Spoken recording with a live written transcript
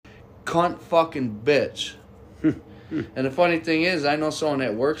cunt fucking bitch. And the funny thing is, I know someone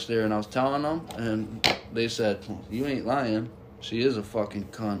that works there, and I was telling them, and they said, you ain't lying. She is a fucking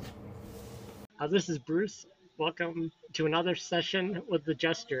cunt. This is Bruce. Welcome to another session with the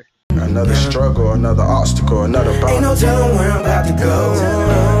Jester. Another struggle, another obstacle, another battle. Ain't no telling where I'm about to go.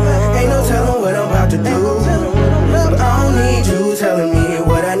 Ain't no telling what I'm about to do. But I don't need you telling me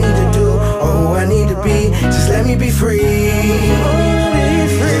what I need to do or who I need to be. Just let me be free. Let me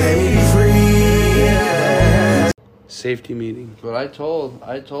be free. Safety meeting. But I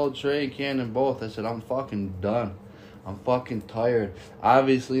told Trey and Cannon both, I said, I'm fucking done. I'm fucking tired.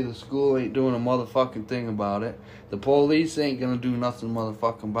 Obviously, the school ain't doing a motherfucking thing about it. The police ain't gonna do nothing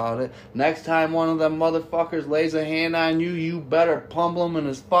motherfucking about it. Next time one of them motherfuckers lays a hand on you, you better pummel him in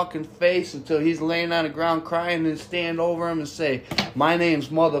his fucking face until he's laying on the ground crying, and stand over him and say, my name's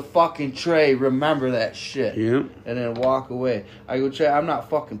motherfucking Trey, remember that shit. Yep. And then walk away. I go, Trey, I'm not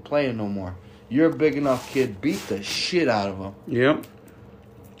fucking playing no more. You're a big enough kid. Beat the shit out of him. Yep.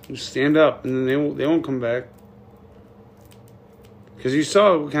 Just stand up, and then they won't come back. Because you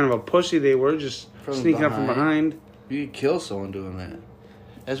saw what kind of a pussy they were, just sneaking up from behind. You could kill someone doing that.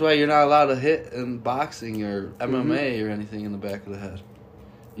 That's why you're not allowed to hit in boxing or MMA or anything in the back of the head.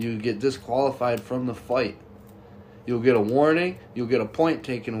 You get disqualified from the fight. You'll get a warning, you'll get a point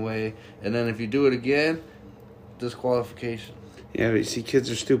taken away, and then if you do it again, disqualification. Yeah, but you see, kids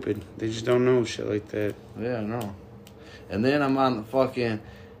are stupid. They just don't know shit like that. Yeah, I know. And then I'm on the fucking...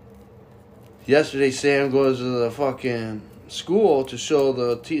 Yesterday, Sam goes to the fucking school to show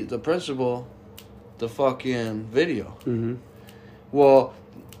the principal the fucking video. Mm-hmm. Well,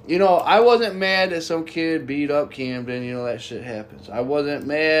 you know, I wasn't mad that some kid beat up Camden. You know, that shit happens. I wasn't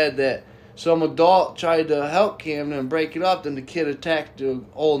mad that some adult tried to help Camden and break it up, then the kid attacked the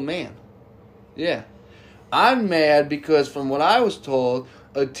old man. Yeah. I'm mad because from what I was told,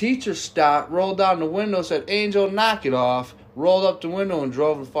 a teacher stopped, rolled down the window, said, Angel, knock it off, rolled up the window and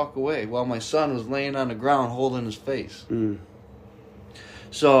drove the fuck away while my son was laying on the ground holding his face. Mm.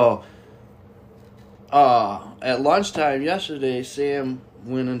 So, at lunchtime yesterday, Sam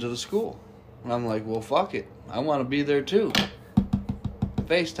went into the school. And I'm like, well, fuck it. I want to be there too.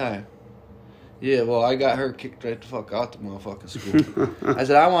 FaceTime. Yeah, well, I got her kicked right the fuck out the motherfucking school. I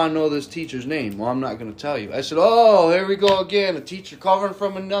said, I want to know this teacher's name. Well, I'm not going to tell you. I said, oh, here we go again. A teacher covering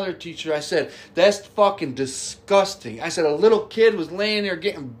from another teacher. I said, that's fucking disgusting. I said, a little kid was laying there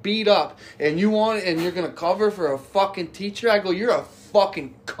getting beat up, and you're going to cover for a fucking teacher? I go, you're a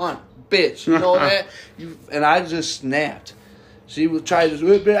fucking cunt, bitch. You know that? And I just snapped. She would try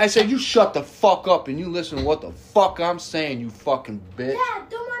to... I said, you shut the fuck up and you listen to what the fuck I'm saying, you fucking bitch. Dad,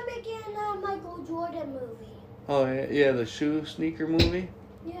 don't mind making a Michael Jordan movie. Oh, yeah, the sneaker movie?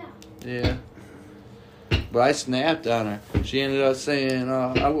 Yeah. Yeah. But I snapped on her. She ended up saying,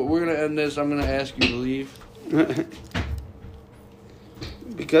 we're going to end this. I'm going to ask you to leave.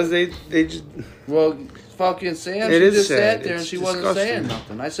 Because they just... Well, fucking Sam, she just sat there and she wasn't saying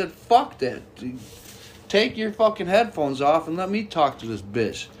nothing. I said, fuck that. Take your fucking headphones off and let me talk to this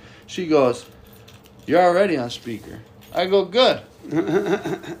bitch. She goes, you're already on speaker. I go, good.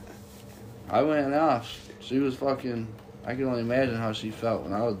 I went off. She was fucking... I can only imagine how she felt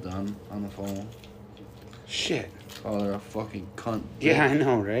when I was done on the phone. Shit. Call her a fucking cunt. Yeah, I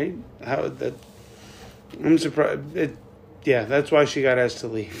know, right? I'm surprised. Yeah, that's why she got asked to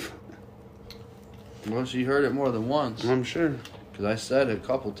leave. Well, she heard it more than once. I'm sure. Because I said it a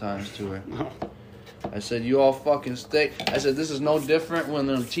couple times to her. Oh. I said, you all fucking stay. I said, this is no different when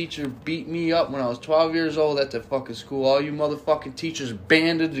the teacher beat me up when I was 12 years old at the fucking school. All you motherfucking teachers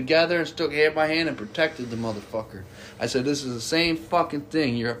banded together and stuck hand by hand and protected the motherfucker. I said, this is the same fucking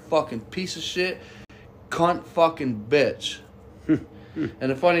thing. You're a fucking piece of shit, cunt fucking bitch. And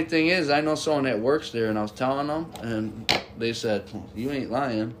the funny thing is, I know someone that works there, and I was telling them, and they said, you ain't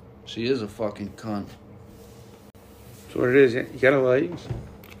lying. She is a fucking cunt. That's what it is. You got a light?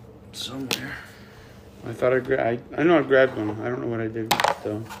 Somewhere. I thought I know I grabbed one. I don't know what I did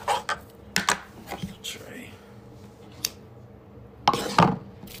though. Tray. But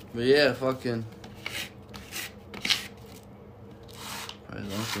yeah, fucking.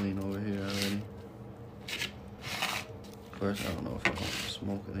 Probably Uncle over here already. Of course, I don't know if I want to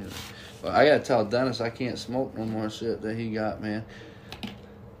smoke it either. But I gotta tell Dennis I can't smoke no more shit that he got, man.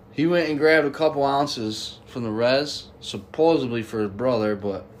 He went and grabbed a couple ounces from the res, supposedly for his brother,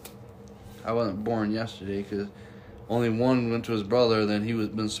 but I wasn't born yesterday because only one went to his brother. Then he was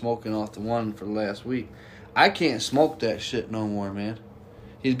been smoking off the one for the last week. I can't smoke that shit no more, man.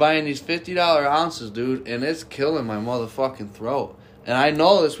 He's buying these $50 ounces, dude, and it's killing my motherfucking throat. And I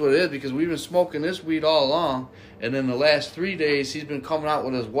know that's what it is because we've been smoking this weed all along. And in the last 3 days, he's been coming out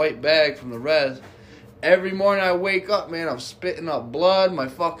with his white bag from the res. Every morning I wake up, man, I'm spitting up blood. My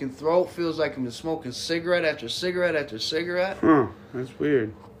fucking throat feels like I'm smoking cigarette after cigarette after cigarette. Huh, that's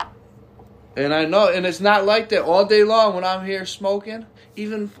weird. And I know, and it's not like that all day long when I'm here smoking.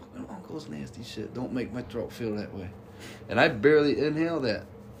 Even fucking Uncle's nasty shit don't make my throat feel that way. And I barely inhale that.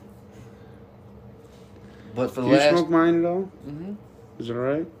 But for the Do you last... smoke mine at all? Mm-hmm. Is it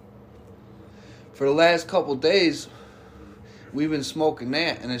alright? For the last couple days, we've been smoking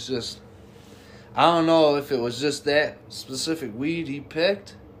that, and it's just... I don't know if it was just that specific weed he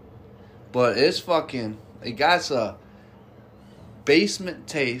picked, but it's fucking... It got a basement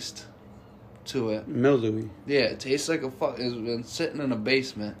taste to it. Mildewy. Yeah, it tastes like a fuck. It's been sitting in a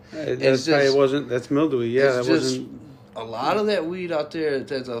basement. That's probably it wasn't. That's mildewy. Yeah, that wasn't. A lot of that weed out there.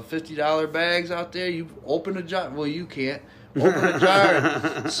 There's a $50 bags out there. You open a jar. Well, you can't open a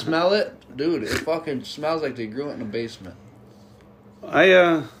jar. Smell it, dude. It fucking smells like they grew it in a basement.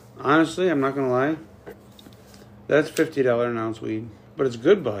 Honestly, I'm not gonna lie. That's $50 an ounce weed, but it's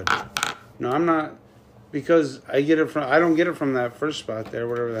good bud. No, I'm not. Because I don't get it from that first spot there,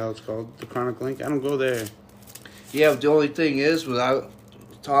 whatever the hell it's called, the Chronic Link. I don't go there. Yeah, but the only thing is, without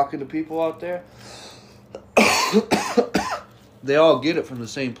talking to people out there, they all get it from the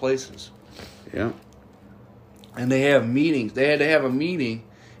same places. Yeah. And they have meetings. They had to have a meeting,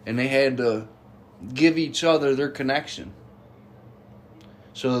 and they had to give each other their connection.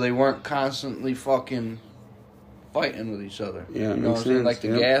 So they weren't constantly fucking fighting with each other. Yeah, you know what I'm saying? Like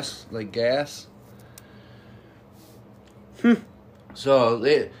the gas, So,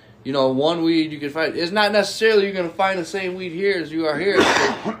 one weed you can find. It's not necessarily you're going to find the same weed here as you are here.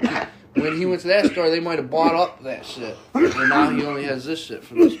 When he went to that store, they might have bought up that shit. And now he only has this shit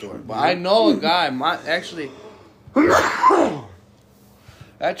from the store. But I know a guy,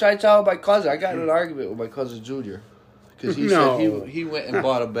 I tried to tell my cousin. I got in an argument with my cousin Junior. Because he said he went and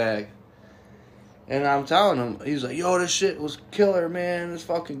bought a bag. And I'm telling him, he's like, yo, this shit was killer, man. It's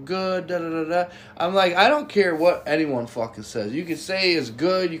fucking good, da-da-da-da. I'm like, I don't care what anyone fucking says. You can say it's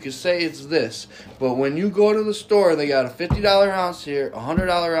good, you can say it's this. But when you go to the store and they got a $50 ounce here, a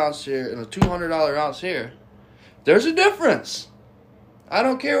 $100 ounce here, and a $200 ounce here, there's a difference. I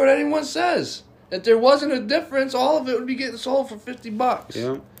don't care what anyone says. If there wasn't a difference, all of it would be getting sold for $50.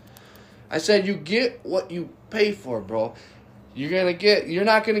 Yeah. I said, you get what you pay for, bro. You're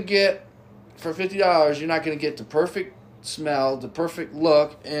not gonna get for $50, you're not going to get the perfect smell, the perfect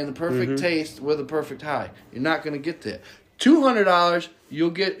look, and the perfect taste with a perfect high. You're not going to get that. $200,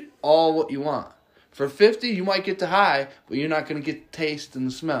 you'll get all what you want. For $50, you might get the high, but you're not going to get the taste and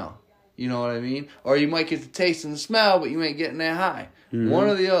the smell. You know what I mean? Or you might get the taste and the smell, but you ain't getting that high. One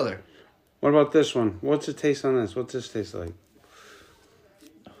or the other. What about this one? What's the taste on this? What's this taste like?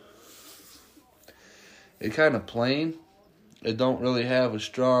 It's kind of plain. It don't really have a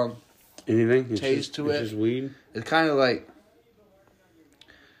strong... Anything? Taste to it. It's just weed? It's kind of like,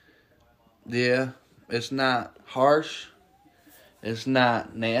 it's not harsh. It's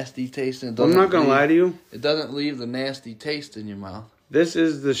not nasty tasting. I'm not going to lie to you. It doesn't leave the nasty taste in your mouth. This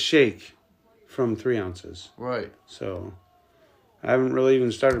is the shake from 3 ounces. Right. So, I haven't really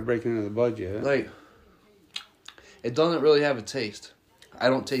even started breaking into the bud yet. Like, it doesn't really have a taste. I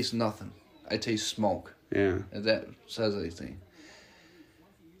don't taste nothing. I taste smoke. Yeah. If that says anything.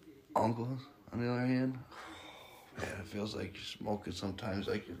 Uncle, on the other hand, man, it feels like you're smoking sometimes,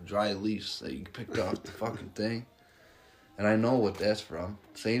 like you're dry leaves that you picked off the fucking thing. And I know what that's from.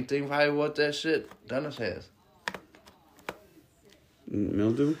 Same thing probably what that shit Dennis has.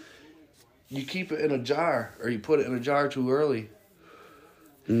 Mildew? You keep it in a jar, or you put it in a jar too early.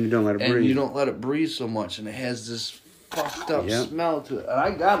 And you don't let it breathe. And you don't let it breathe so much, and it has this fucked up smell to it. And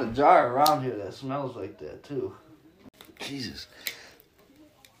I got a jar around here that smells like that, too. Jesus.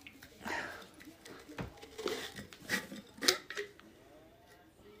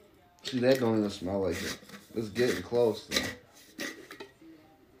 See, that don't even smell like it. It's getting close, though.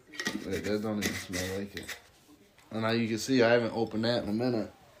 That don't even smell like it. And now you can see I haven't opened that in a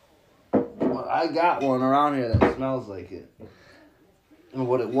minute. But I got one around here that smells like it. And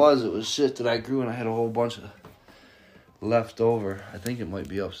what it was shit that I grew, and I had a whole bunch of left over. I think it might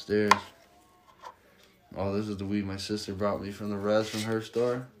be upstairs. Oh, this is the weed my sister brought me from the res from her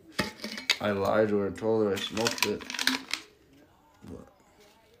store. I lied to her and told her I smoked it.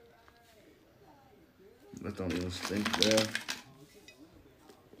 That don't even stink there.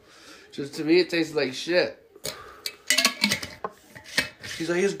 Just to me, it tastes like shit. She's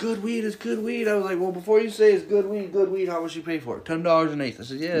like, it's good weed, it's good weed. I was like, well, before you say it's good weed, how much you pay for it? $10 an eighth. I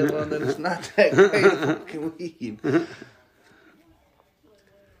said, yeah, well, then it's not that great fucking weed.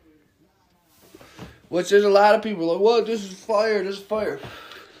 Which there's a lot of people like, well, this is fire, this is fire.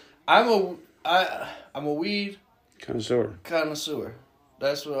 I'm a weed connoisseur.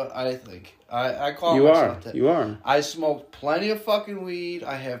 That's what I think. I call myself that. You are. I smoke plenty of fucking weed.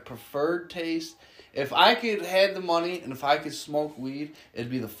 I have preferred taste. If I could have the money and if I could smoke weed,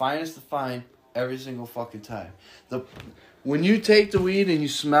 it'd be the finest to find every single fucking time. When you take the weed and you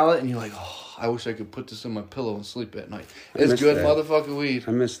smell it and you're like, oh, I wish I could put this in my pillow and sleep at night. It's good motherfucking weed.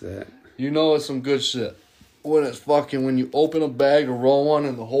 I miss that. You know it's some good shit. When you open a bag or roll one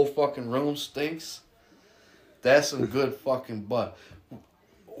and the whole fucking room stinks, that's some good fucking bud.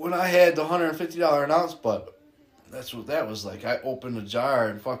 When I had the $150 an ounce bud, that's what that was like. I opened a jar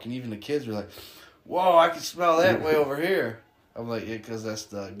and fucking even the kids were like, whoa, I can smell that way over here. I'm like, yeah, because that's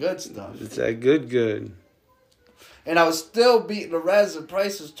the good stuff. It's that good. And I was still beating the resin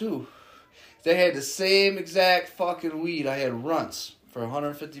prices too. They had the same exact fucking weed. I had runts for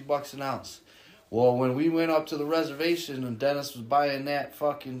 $150 an ounce. Well, when we went up to the reservation and Dennis was buying that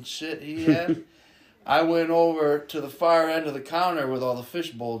fucking shit he had, I went over to the far end of the counter with all the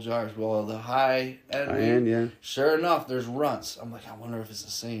fishbowl jars. Well, the high end, yeah. Sure enough, there's runts. I'm like, I wonder if it's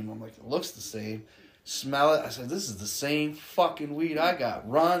the same. I'm like, it looks the same. Smell it. I said, this is the same fucking weed I got.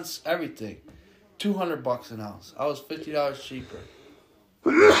 Runts, everything. $200 an ounce. I was $50 cheaper.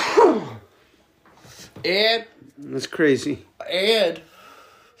 And that's crazy. And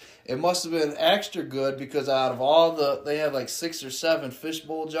it must have been extra good because out of all they had like 6 or 7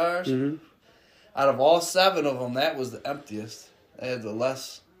 fishbowl jars. Mm-hmm. Out of all 7 of them, that was the emptiest. They had the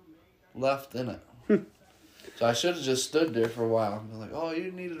less left in it. So I should have just stood there for a while and been like, oh,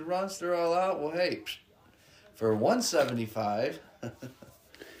 you needed to run, they're all out? Well, hey, for $175,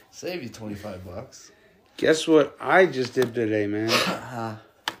 save you $25. Guess what I just did today, man?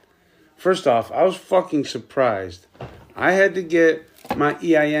 First off, I was fucking surprised. I had to get my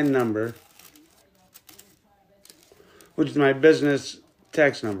EIN number, which is my business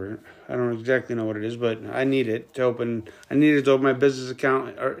tax number. I don't exactly know what it is, but I need it to open. I needed to open my business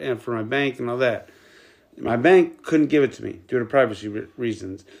account and for my bank and all that. My bank couldn't give it to me due to privacy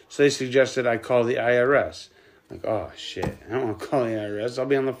reasons, so they suggested I call the IRS. I'm like, oh shit, I don't want to call the IRS. I'll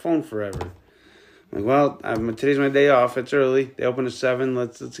be on the phone forever. I'm like, well, today's my day off. It's early. They open at 7.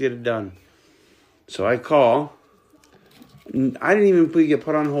 Let's get it done. So I call. I didn't even get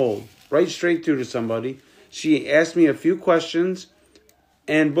put on hold. Right straight through to somebody. She asked me a few questions,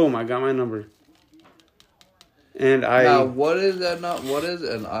 and boom, I got my number. And now, what is that? What is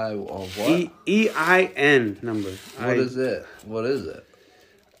an what? EIN number. What is it? What is it?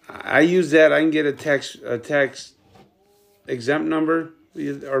 I use that. I can get a tax exempt number,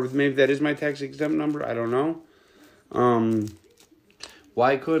 or maybe that is my tax exempt number. I don't know.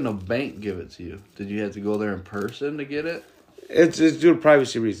 Why couldn't a bank give it to you? Did you have to go there in person to get it? It's due to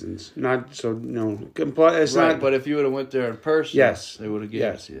privacy reasons. Not so it's right, not. But if you would have went there in person, yes, they would have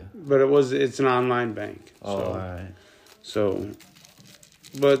given it to you. But it's an online bank. Oh, all right. So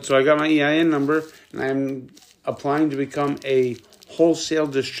I got my EIN number, and I'm applying to become a wholesale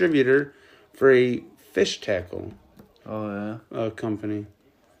distributor for a fish tackle. Oh yeah. Company.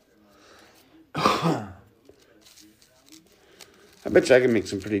 I bet you I can make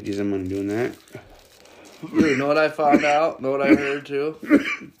some pretty decent money doing that. Dude, you know what I found out? Know what I heard too?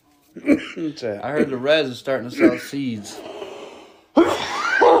 What's that? I heard the res is starting to sell seeds.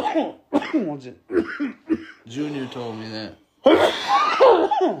 What's it? Junior told me that.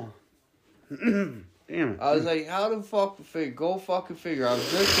 Damn it. I was like, how the fuck figure? Go fucking figure. I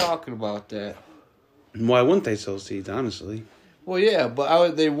was just talking about that. Why wouldn't they sell seeds, honestly? Well, yeah,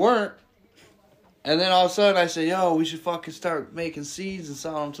 but they weren't. And then all of a sudden I said, yo, we should fucking start making seeds and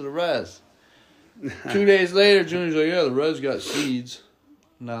selling them to the res. 2 days later, Junior's like, yeah, the res got seeds.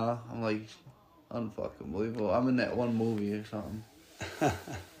 Nah, I'm like, unfucking believable. I'm in that one movie or something.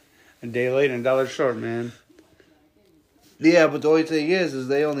 A day late and $1 short, man. Yeah, but the only thing is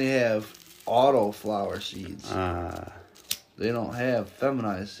they only have auto flower seeds. They don't have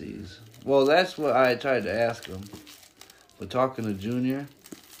feminized seeds. Well, that's what I tried to ask him. But talking to Junior,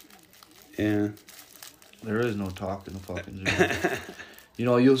 yeah, there is no talking to fucking Junior. You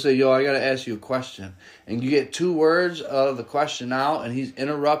know, you'll say, yo, I got to ask you a question. And you get 2 words of the question out, and he's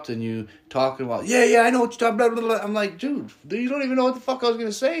interrupting you, talking about, yeah, I know what you're talking about, blah, blah, blah. I'm like, dude, you don't even know what the fuck I was going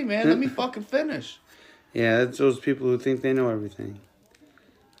to say, man. Let me fucking finish. Yeah, it's those people who think they know everything.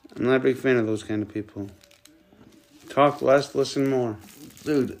 I'm not a big fan of those kind of people. Talk less, listen more.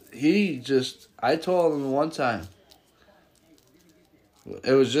 Dude, I told him one time.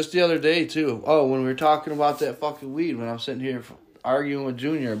 It was just the other day, too. Oh, when we were talking about that fucking weed, when I'm sitting here arguing with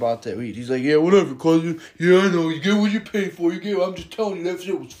Junior about that weed. He's like, yeah, whatever, cousin. Yeah, I know. You get what you pay for. I'm just telling you, that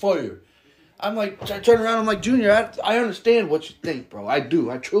shit was fire. I'm like, I turn around, I'm like, Junior, I understand what you think, bro. I do.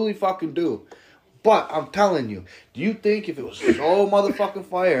 I truly fucking do. But I'm telling you, do you think if it was so motherfucking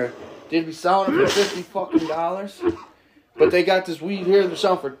fire, they'd be selling it for $50 fucking? But they got this weed here and they're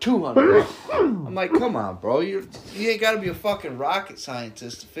selling for $200. I'm like, come on, bro. You ain't got to be a fucking rocket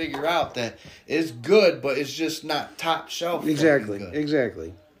scientist to figure out that it's good, but it's just not top shelf.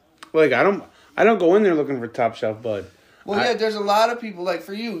 Exactly. Like I don't go in there looking for top shelf bud. Well, yeah, there's a lot of people like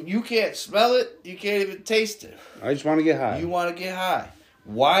for you can't smell it, you can't even taste it. I just want to get high. You want to get high.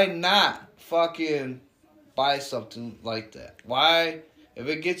 Why not fucking buy something like that? Why? If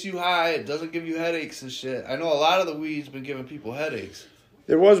it gets you high, it doesn't give you headaches and shit. I know a lot of the weed's been giving people headaches.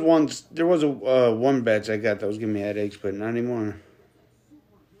 There was a one batch I got that was giving me headaches, but not anymore.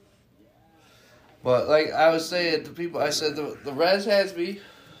 But like I was saying to people, I said the res has me.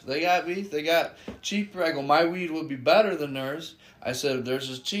 They got cheaper. I go, my weed would be better than theirs. I said theirs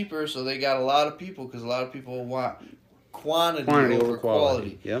is cheaper, so they got a lot of people because a lot of people want quantity over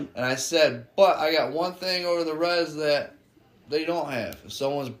quality. Yep. And I said, but I got one thing over the res that they don't have. If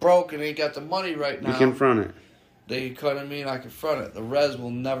someone's broke and ain't got the money right now, you confront it. They cut at me and I confront it. The res will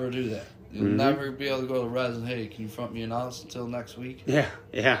never do that. You'll never be able to go to the res and, hey, can you front me an ounce until next week? Yeah.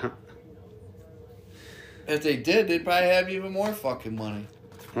 If they did, they'd probably have even more fucking money.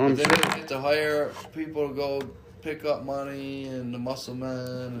 But they didn't get to hire people to go pick up money and the muscle men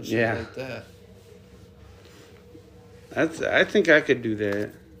and shit like that. I think I could do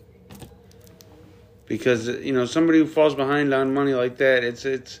that. Because, somebody who falls behind on money like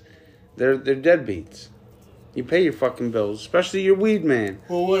that, they're deadbeats. You pay your fucking bills, especially your weed man.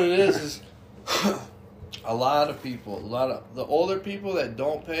 Well, what it is a lot of the older people that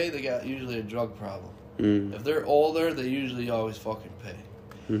don't pay, they got usually a drug problem. If they're older, they usually always fucking pay.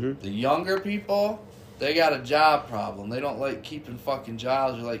 The younger people, they got a job problem. They don't like keeping fucking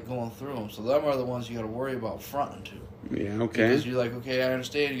jobs or like going through them. So them are the ones you got to worry about fronting to. Yeah, okay. Because you're like, okay, I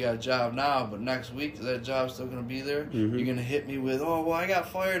understand you got a job now, but next week that job's still going to be there. You're going to hit me with, oh, well, I got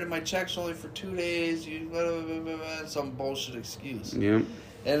fired and my check's only for 2 days. Some bullshit excuse. Yeah.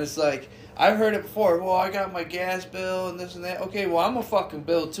 And it's like, I've heard it before. Well, I got my gas bill and this and that. Okay, well, I'm a fucking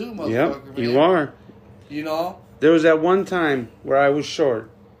bill too, motherfucker. Yep, you are. You know? There was that one time where I was short,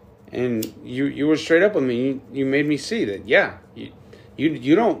 and you were straight up with me. You made me see that. Yeah, you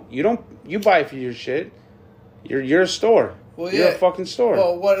buy for your shit. You're a store. Well, you're a fucking store.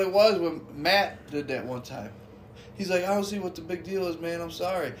 Well, what it was when Matt did that one time. He's like, I don't see what the big deal is, man. I'm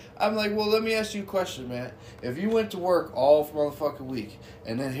sorry. I'm like, well, let me ask you a question, man. If you went to work all motherfucking week,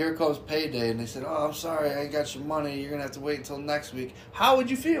 and then here comes payday, and they said, oh, I'm sorry, I ain't got your money. You're gonna have to wait until next week. How would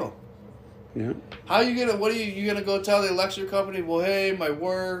you feel? Yeah. How you gonna? What are you gonna go tell the electric company? Well, hey, my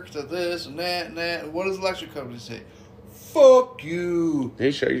work, to this and that and that. What does the electric company say? Fuck you.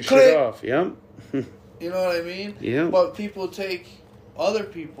 They shut your shit off. Yep. You know what I mean? Yeah. But people take other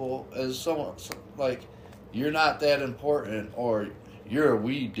people as someone like you're not that important or you're a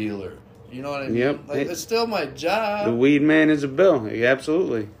weed dealer. You know what I mean? Yep. Like it's still my job. The weed man is a bill. Yeah,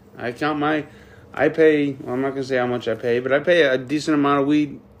 absolutely. I pay. Well, I'm not gonna say how much I pay, but I pay a decent amount of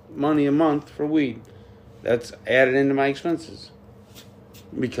weed money a month for weed. That's added into my expenses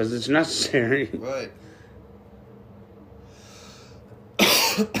because it's necessary. Right.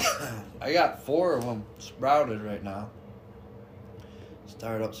 I got 4 of them sprouted right now.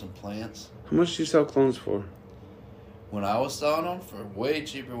 Started up some plants. How much do you sell clones for? When I was selling them for way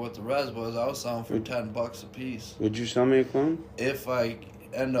cheaper what the res was, I was selling for $10 a piece. Would you sell me a clone? If I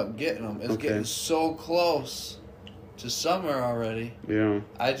end up getting them. It's getting so close to summer already. Yeah.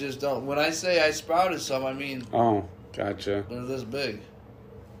 I just don't. When I say I sprouted some, I mean. Oh, gotcha. They're this big.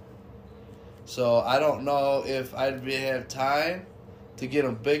 So I don't know if I'd have time to get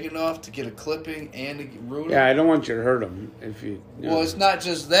them big enough to get a clipping and to root them. Yeah, I don't want you to hurt them. If you. Well, it's not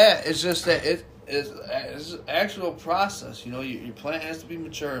just that. It's just that it's an actual process. You know, your plant has to be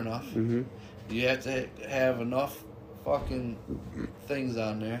mature enough. Mm-hmm. You have to have enough fucking things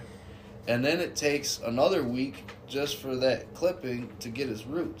on there. And then it takes another week just for that clipping to get its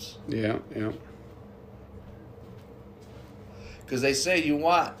roots. Yeah. Because they say you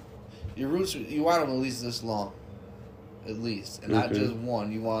want your roots, you want them at least this long. At least. And not just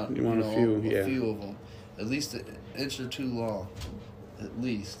one. You want a few of them. At least an inch or 2 long. At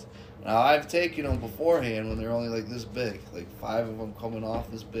least. Now, I've taken them beforehand when they're only like this big. Like 5 of them coming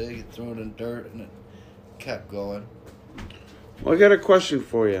off this big and threw it in dirt and it kept going. Well, I got a question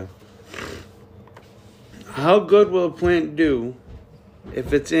for you. How good will a plant do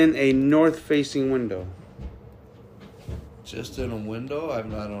if it's in a north-facing window? Just in a window? I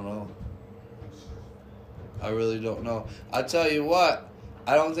don't know. I really don't know. I tell you what,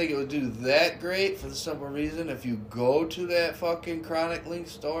 I don't think it would do that great for the simple reason if you go to that fucking Chronic Link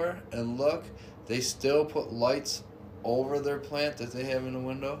store and look, they still put lights over their plant that they have in the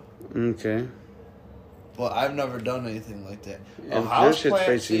window. Okay. But I've never done anything like that. Yeah, A house your shit's plant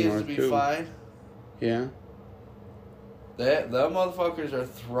facing seems to north, be too. fine. Yeah. Them motherfuckers are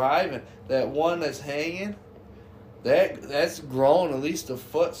thriving. That one that's hanging, that's grown at least a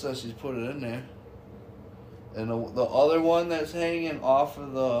foot since she's put it in there. And the other one that's hanging off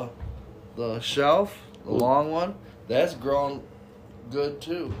of the shelf, the long one, that's grown good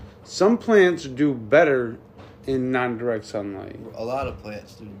too. Some plants do better in non-direct sunlight. A lot of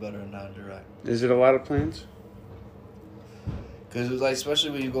plants do better in non-direct. Is it a lot of plants? Because it's like,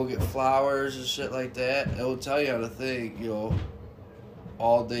 especially when you go get flowers and shit like that, it will tell you on the thing, you know,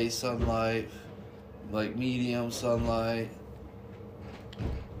 all day sunlight, like medium sunlight.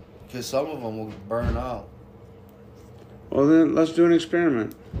 Because some of them will burn out. Well, then let's do an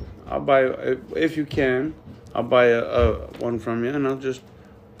experiment. I'll buy, if you can, I'll buy a one from you, and I'll just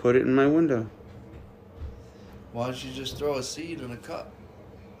put it in my window. Why don't you just throw a seed in a cup?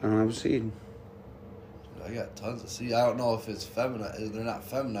 I don't have a seed. I got tons of seeds. I don't know if it's feminized. They're not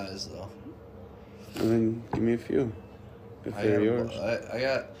feminized though. And then give me a few, if they're yours. I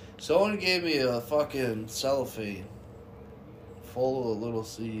got. Someone gave me a fucking cellophane full of little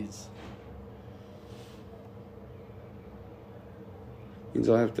seeds. Means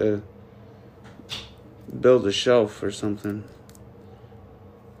I'll have to build a shelf or something.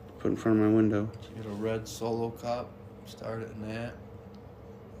 Put in front of my window. Get a red solo cup. Start it in that.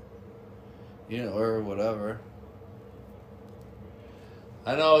 You know, or whatever.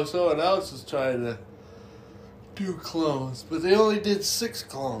 I know someone else is trying to do clones, but they only did 6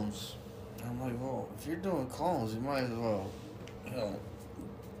 clones. I'm like, well, if you're doing clones, you might as well, you know,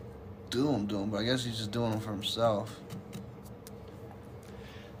 do them. But I guess he's just doing them for himself.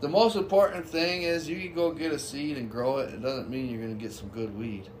 The most important thing is you can go get a seed and grow it. It doesn't mean you're going to get some good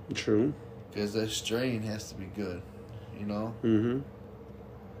weed. True. Because the strain has to be good, you know? Mm-hmm.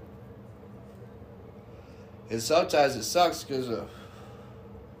 And sometimes it sucks because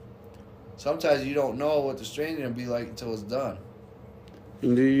sometimes you don't know what the strain's going to be like until it's done.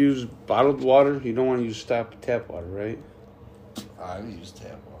 And do you use bottled water? You don't want to use tap water, right? I use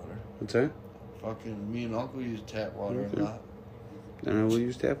tap water. What's that? Fucking me and Uncle use tap water Okay. a lot. Then I will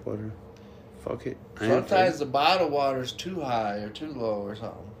use tap water. Fuck it. Sometimes the bottled water's too high or too low or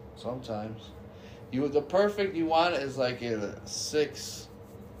something. Sometimes. The perfect you want it is like at a 6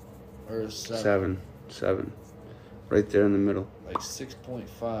 or a 7. 7. Right there in the middle. Like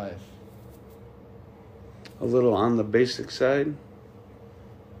 6.5. A little on the basic side?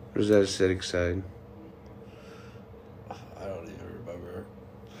 Or is that acidic side? I don't even remember.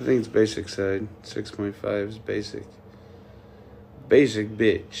 I think it's basic side. 6.5 is basic. Basic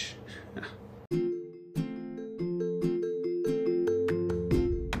bitch.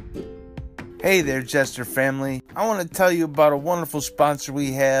 Hey there, Jester family. I want to tell you about a wonderful sponsor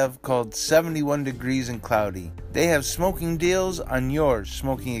we have called 71 Degrees and Cloudy. They have smoking deals on your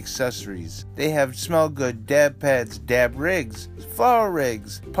smoking accessories. They have smell good dab pads, dab rigs, flower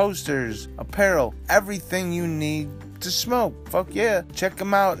rigs, posters, apparel, everything you need to smoke. Fuck yeah. Check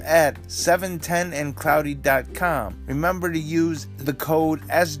them out at 710andcloudy.com. Remember to use the code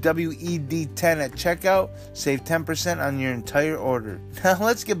SWED10 at checkout. Save 10% on your entire order. Now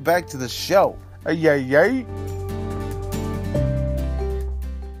let's get back to the show. Ay.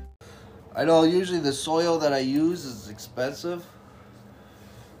 I know usually the soil that I use is expensive,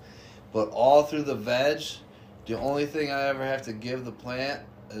 but all through the veg, the only thing I ever have to give the plant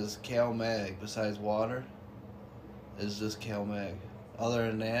is Cal Mag. Besides water, is just Cal Mag. Other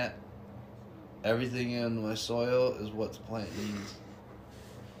than that, everything in my soil is what the plant needs.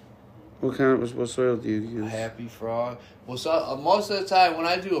 What soil do you use? Happy Frog. Well, so, most of the time when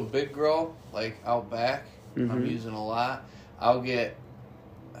I do a big grow, like out back, I'm using a lot, I'll get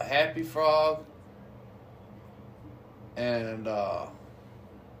a Happy Frog and the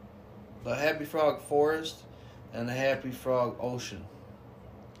Happy Frog Forest and the Happy Frog Ocean.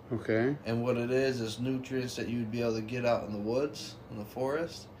 Okay. And what it is nutrients that you'd be able to get out in the woods, in the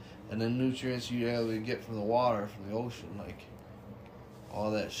forest, and then nutrients you'd be able to get from the water, from the ocean, like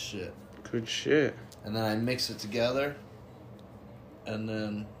all that shit. Good shit. And then I mix it together. And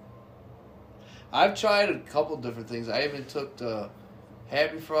then I've tried a couple different things. I even took the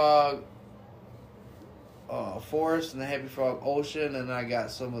Happy Frog Forest and the Happy Frog Ocean, and I got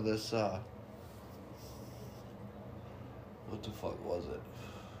some of this what the fuck was it?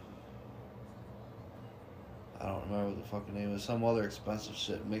 I don't remember what the fucking name was. Some other expensive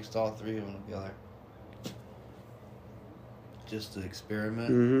shit. Mixed all 3 of them together. just to experiment.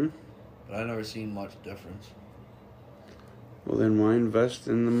 Mm-hmm. But I never seen much difference. Well, then why invest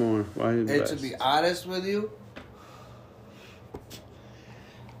in the more? Why invest? And to be honest with you,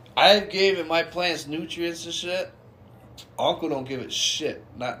 I gave it my plants nutrients and shit. Uncle don't give it shit.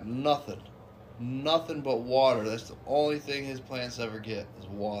 Nothing. Nothing but water. That's the only thing his plants ever get is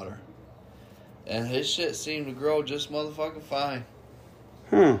water. And his shit seemed to grow just motherfucking fine.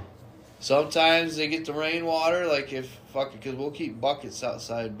 Huh. Sometimes they get the rainwater, like because we'll keep buckets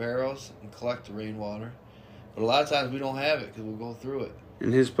outside barrels and collect the rainwater. But a lot of times we don't have it because we'll go through it.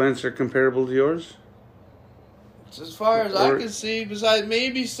 And his plants are comparable to yours? As far as I can see, besides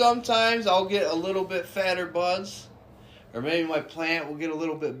maybe sometimes I'll get a little bit fatter buds. Or maybe my plant will get a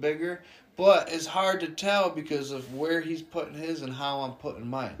little bit bigger. But it's hard to tell because of where he's putting his and how I'm putting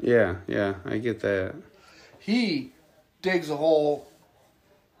mine. Yeah, I get that. He digs a hole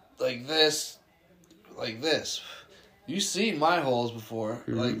like this. You've seen my holes before.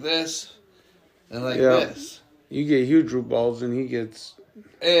 Mm-hmm. Like this and like this. You get huge root balls and he gets...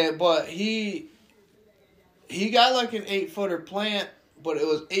 But he got like an 8-footer plant, but it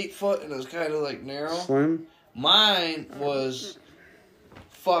was 8 foot and it was kind of like narrow. Slim? Mine was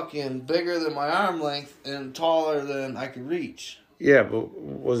fucking bigger than my arm length and taller than I could reach. Yeah, but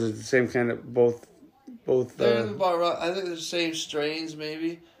was it the same kind of both? They're about, I think they're the same strains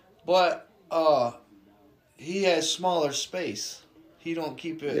maybe, but he has smaller space. He don't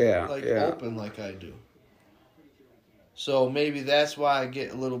keep it open like I do. So maybe that's why I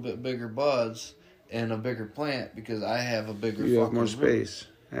get a little bit bigger buds and a bigger plant because I have a bigger. You have more space.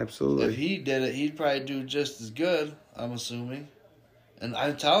 Absolutely. If he did it, he'd probably do just as good. I'm assuming. And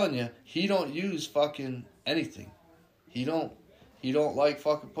I'm telling you, he don't use fucking anything. He don't like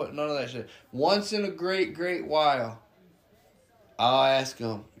fucking putting none of that shit. Once in a great while, I'll ask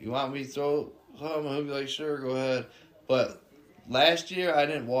him, you want me to throw something? He'll be like, sure, go ahead. But last year, I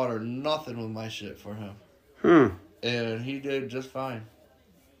didn't water nothing with my shit for him. And he did just fine.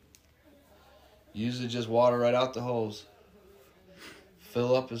 Usually just water right out the hose.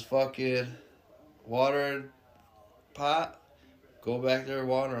 Fill up his fucking watering pot. Go back there and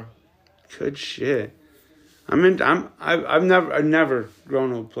water him. Good shit. I've never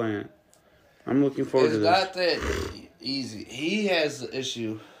grown a plant. I'm looking forward to this. It's not that easy. He has the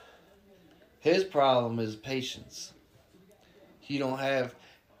issue. His problem is patience. He don't have,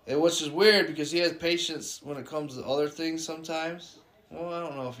 which is weird because he has patience when it comes to other things sometimes. Well, I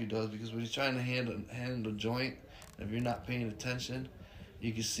don't know if he does because when he's trying to hand a joint, if you're not paying attention,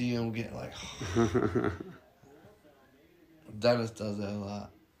 you can see him getting like. Dennis does that a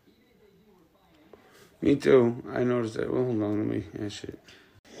lot. Me too. I noticed that. Well, hold on, let me. Yeah, shit.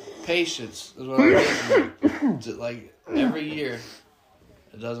 Patience is what I'm getting. Like every year,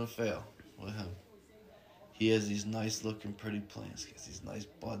 it doesn't fail with him. He has these nice looking, pretty plants. He has these nice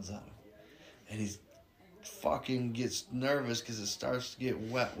buds on him, and he's fucking gets nervous because it starts to get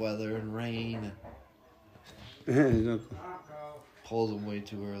wet weather and rain, and pulls him way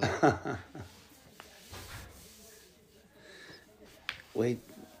too early. Wait,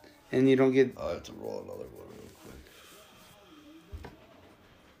 and you don't get... I have to roll another one real quick.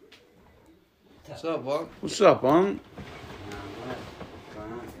 What's up, Bunk? What's up, Bunk?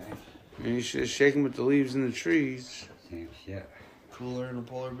 And you should shake them with the leaves in the trees. Same shit. Cooler than a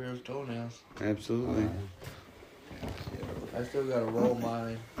polar bear's toenails. Absolutely. I still gotta roll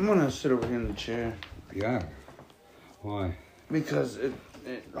mine. I'm gonna sit over here in the chair. Yeah. Why? Because it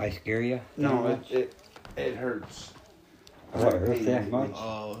I scare you? No, it hurts. Oh, it hurts that much?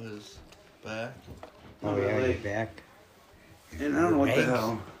 Oh, his back? Oh, yeah, your back. And I don't know what the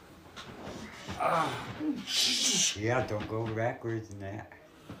hell. Yeah, don't go backwards in that.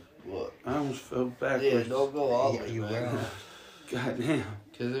 What? I almost fell backwards. Yeah, don't go all the way You back. will. Goddamn.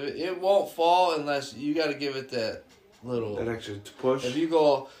 Because it won't fall unless you gotta give it that little... That extra push. If you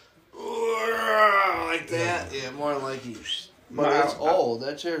go like that, yeah, more than likely... But it's old.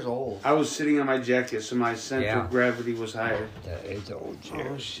 That chair's old. I was sitting on my jacket, so my center of gravity was higher. That is an old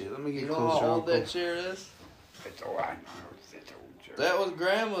chair. Oh, shit. Let me get You know closer. how old that chair is? It's old. I know. It's old chair. That was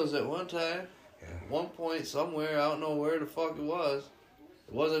Grandma's at one time. Yeah. One point somewhere. I don't know where the fuck it was.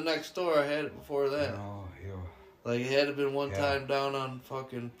 It wasn't next door. I had it before that. Oh, yeah. Like, it had to been one time down on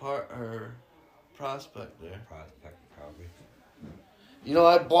fucking Prospect there. Prospect, probably. You know,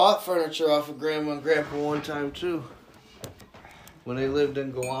 I bought furniture off of Grandma and Grandpa one time, too. When they lived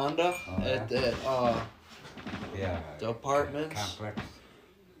in Gowanda at that, the apartments. Complex.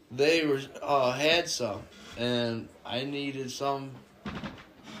 They were had some, and I needed some.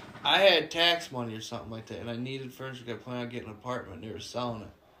 I had tax money or something like that, and I needed furniture. I planned on getting an apartment, and they were selling it.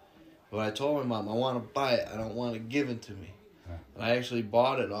 But I told my mom, I want to buy it. I don't want it given to me. And I actually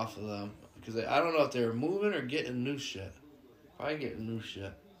bought it off of them. Because I don't know if they were moving or getting new shit. Probably getting new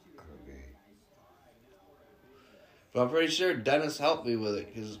shit. Could be. But I'm pretty sure Dennis helped me with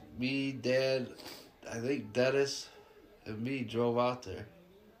it. Because me, Dad, I think Dennis and me drove out there.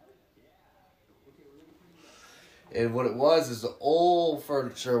 And what it was is the old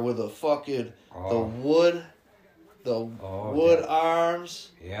furniture with the fucking, the wood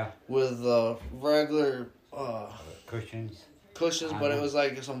arms. Yeah. With the regular Cushions. cushions, but it was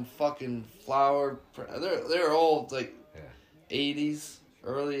like some fucking flower. They're old, like 80s,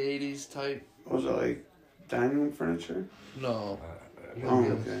 early 80s type. Was it like dining room furniture? No. Oh,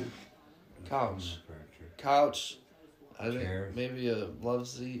 okay. Couch. I think Chairs. maybe a love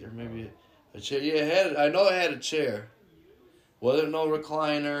seat or maybe a chair. Yeah, I know it had a chair. Wasn't no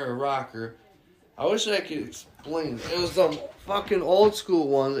recliner or rocker. I wish I could explain. It was some fucking old school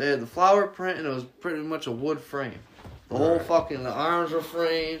ones. It had the flower print and it was pretty much a wood frame. The whole fucking, the arms were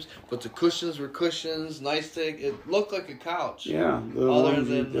frames, but the cushions were cushions, nice thick. It looked like a couch. Yeah, the Other ones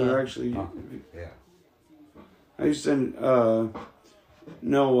than, they're actually. Yeah. I used to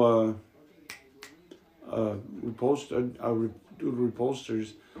know upholsters.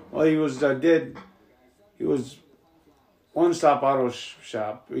 Well, he was he was one-stop auto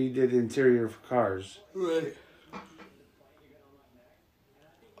shop. He did interior for cars. Right.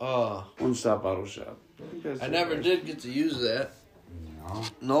 One-stop auto shop. I never did get to use that. No.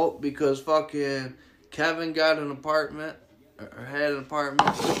 Nope, because fucking Kevin got an apartment, or had an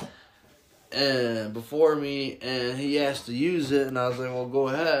apartment, and before me, and he asked to use it, and I was like, well, go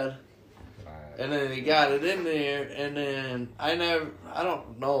ahead. And then he got it in there, and then I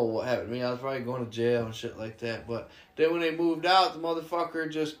don't know what happened to me. I was probably going to jail and shit like that. But then when they moved out, the motherfucker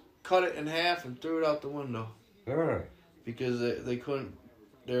just cut it in half and threw it out the window. Really? Because they couldn't,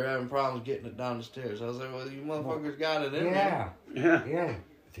 they were having problems getting it down the stairs. I was like, well, you motherfuckers got it in there. Yeah.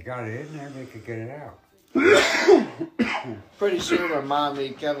 If you got it in there, they could get it out. Pretty sure my mom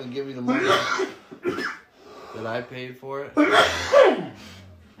made Kevin give me the money that I paid for it.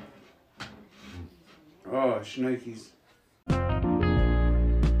 Oh, Schnikes.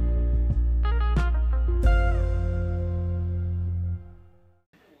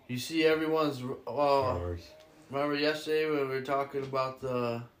 You see everyone's, remember yesterday when we were talking about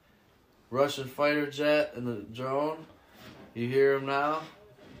the Russian fighter jet and the drone? You hear him now?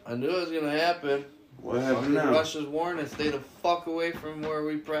 I knew it was going to happen. What happened now? Russia's warning, stay the fuck away from where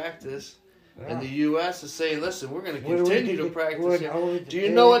we practice. And the U.S. is saying, listen, we're going to continue to practice here. Do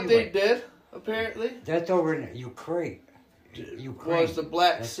you know what they did, apparently? That's over in Ukraine. Well, it's the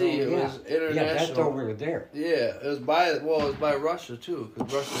Black Sea. It was international. Yeah, that's over there. Yeah, it was by Russia too,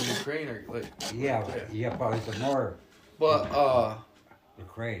 because Russia and Ukraine are like. Yeah, but it's more. But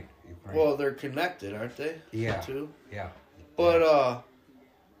Ukraine. Well, they're connected, aren't they? Yeah. Too. Yeah. But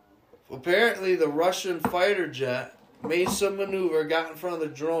apparently the Russian fighter jet made some maneuver, got in front of the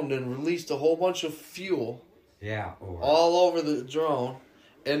drone, then released a whole bunch of fuel. Yeah. All over the drone.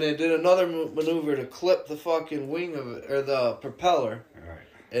 And then did another maneuver to clip the fucking wing of it, or the propeller,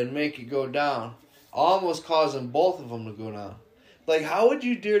 and make it go down. Almost causing both of them to go down. Like, how would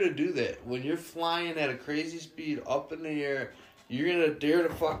you dare to do that? When you're flying at a crazy speed up in the air, you're going to dare to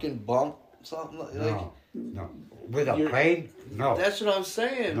fucking bump something? No. With a plane? No. That's what I'm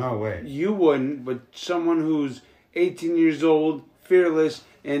saying. No way. You wouldn't, but someone who's 18 years old, fearless,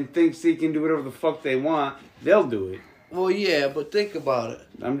 and thinks they can do whatever the fuck they want, they'll do it. Well, yeah, but think about it.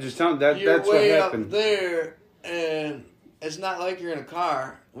 I'm just telling that's you're what way happened. Up there, and it's not like you're in a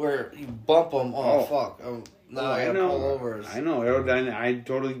car where you bump them. Oh fuck! Now I gotta pull over. I know, aerodynamic. I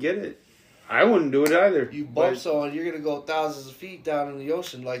totally get it. I wouldn't do it either. You bump someone, you're gonna go thousands of feet down in the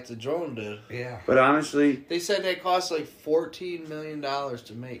ocean like the drone did. Yeah. But honestly, they said that cost like $14 million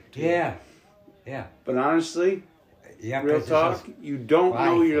to make. Too. Yeah. But honestly, real talk, you don't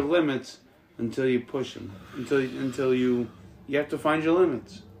know your limits until you push them. Until you have to find your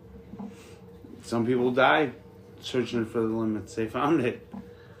limits. Some people died searching for the limits. They found it.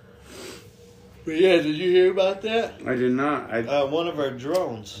 But yeah, did you hear about that? I did not. One of our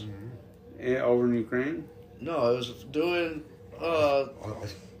drones. Over in Ukraine? No, it was doing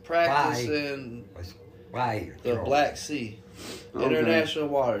practice in the Black Sea. International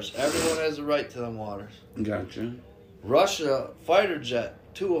waters. Everyone has a right to them waters. Gotcha. Russia fighter jet,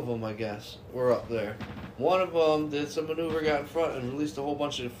 2 of them, I guess, were up there. One of them did some maneuver, got in front, and released a whole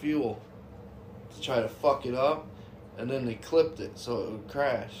bunch of fuel to try to fuck it up, and then they clipped it so it would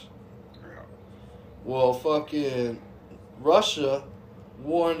crash. Well, fucking Russia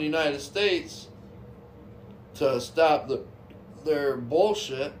warned the United States to stop their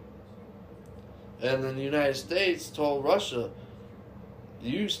bullshit, and then the United States told Russia,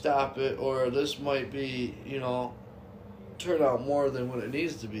 you stop it, or this might be, turn out more than what it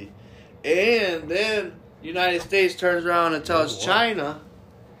needs to be. And then United States turns around and tells China,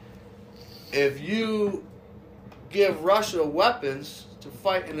 if you give Russia weapons to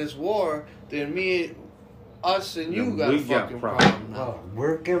fight in this war, then us and you got a fucking problem now. Well,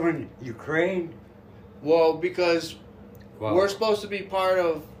 we're giving Ukraine. Well, because we're supposed to be part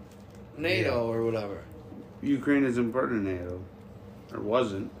of NATO or whatever. Ukraine isn't part of NATO. Or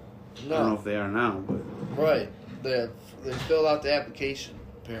wasn't. No. I don't know if they are now, but... Right. They filled out the application,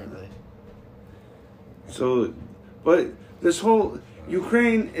 apparently. So, but this whole...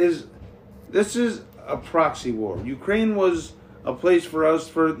 This is a proxy war. Ukraine was a place for us,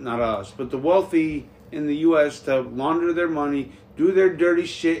 not us, but the wealthy in the U.S. to launder their money, do their dirty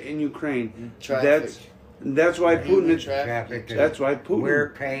shit in Ukraine. Traffic. That's why Putin... Traffic. That's why Putin... We're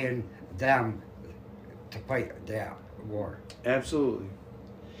paying them to fight that war. Absolutely.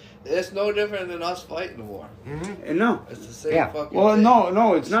 It's no different than us fighting the war. Mm-hmm. And no. It's the same fucking Well, thing.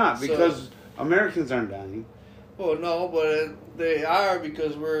 no, it's not, because Americans aren't dying. Well, no, but they are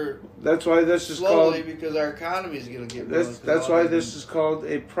because we're... That's why this is slowly, called... because our economy is going to get... That's why this is called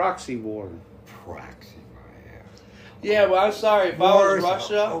a proxy war. Proxy, yeah, but I'm sorry, if I was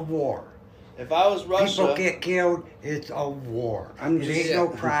Russia... A war. If I was Russia... People get killed, it's a war. It ain't no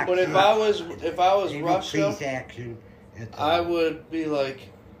proxy. But if I was ain't Russia... no peace action. I would be like,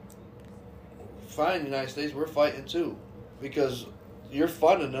 fine, United States, we're fighting too. Because you're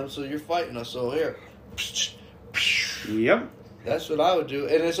funding them, so you're fighting us. So here. Yep. That's what I would do.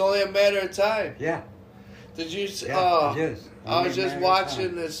 And it's only a matter of time. Yeah. Did you see? Yeah, it is. I was just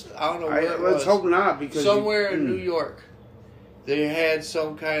watching this, I don't know where it was. Let's hope not, because... Somewhere in New York, they had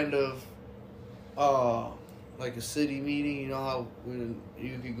some kind of, like a city meeting. You know how when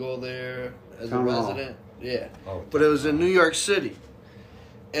you could go there as a resident? Yeah. Oh, but it was in New York City.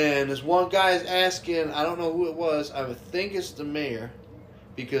 And this one guy is asking, I don't know who it was, I would think it's the mayor,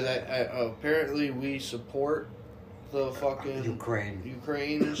 because apparently we support the fucking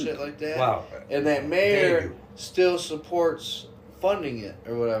Ukraine and shit like that. Wow. And that mayor still supports funding it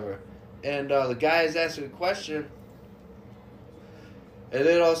or whatever. And the guy is asking a question, and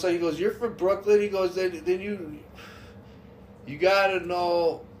then all of a sudden he goes, "You're from Brooklyn?" He goes, then you gotta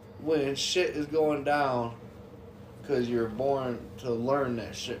know when shit is going down, because you're born to learn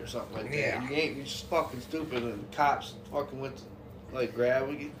that shit or something like that. You're just fucking stupid, and cops fucking went to, like, grab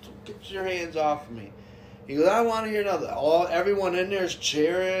me. Get your hands off of me. He goes, I want to hear another. Everyone in there is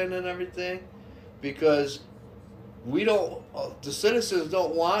cheering and everything, because we don't, the citizens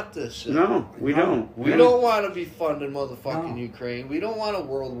don't want this shit. No, we don't. We don't want to be funding motherfucking Ukraine. We don't want a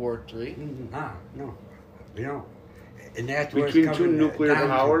World War III. No, we don't. And that's what between two nuclear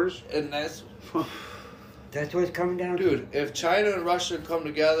powers. And that's what it's coming down to. Dude, if China and Russia come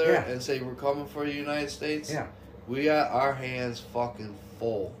together and say we're coming for the United States, we got our hands fucking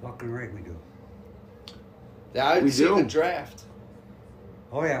full. Fucking right, we do. I'd see the draft.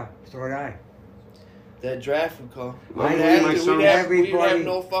 Oh yeah, so would I. That draft would come. We'd have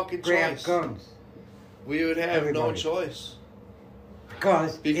no fucking choice. Guns. We would have no choice.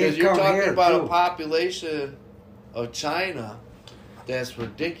 Because you're talking about a population of China that's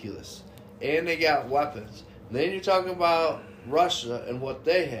ridiculous. And they got weapons. And then you're talking about Russia and what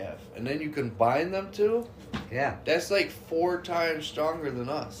they have. And then you combine them two? Yeah. That's like 4 times stronger than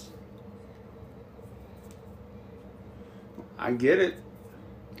us. I get it.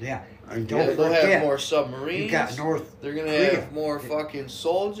 Yeah. And they'll have more submarines. You got North They're going to have more fucking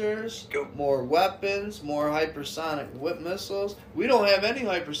soldiers, more weapons, more hypersonic missiles. We don't have any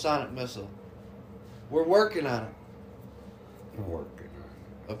hypersonic missile. We're working on it.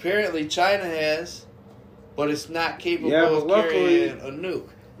 Apparently China has, but it's not capable of carrying a nuke.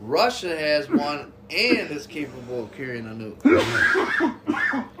 Russia has one and is capable of carrying a nuke.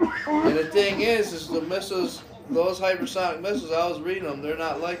 And the thing is the missiles, those hypersonic missiles, I was reading them, they're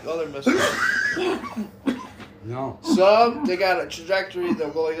not like other missiles. No. Some, they got a trajectory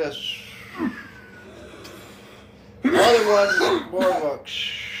that'll go like this. Other ones, more of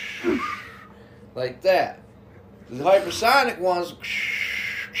a like that. The hypersonic ones,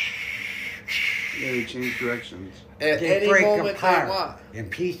 they change directions. At they any moment they want.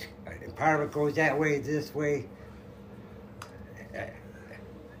 And part of it goes that way, this way,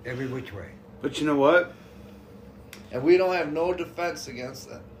 every which way. But you know what? And we don't have no defense against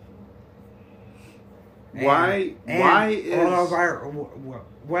that. Why is all of our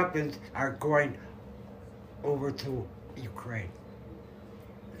weapons are going over to Ukraine?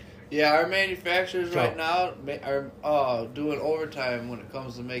 Yeah, our manufacturers right now are doing overtime when it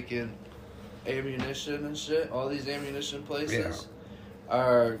comes to making ammunition and shit. All these ammunition places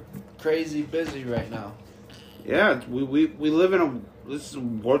are crazy busy right now. Yeah, we live in this is a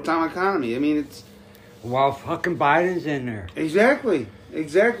wartime economy. I mean, it's While fucking Biden's in there. exactly. And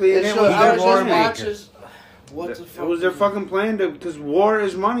So it was I their was war just maker. watching. What the fuck? It was their fucking plan because war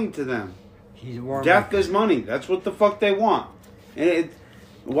is money to them. He's a war Death maker. is money. That's what the fuck they want. And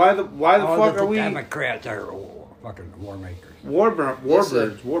why the All fuck the are we Democrats are fucking war makers. Listen.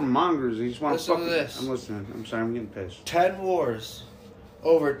 warbirds, warmongers? They just want Listen to fucking. this. I'm listening. I'm sorry. I'm getting pissed. 10 wars,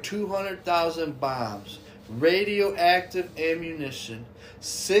 over 200,000 bombs, radioactive ammunition,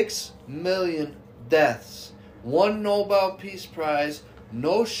 6 million deaths, 1 Nobel Peace Prize,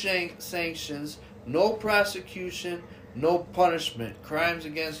 no sanctions, no prosecution, no punishment, crimes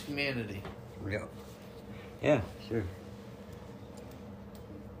against humanity. Yeah. Yeah, sure.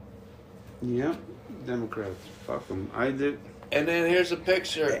 Yep, Democrats. Fuck them. I did. And then here's a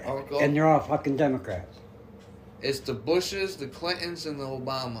picture, Uncle. And they're all fucking Democrats. It's the Bushes, the Clintons, and the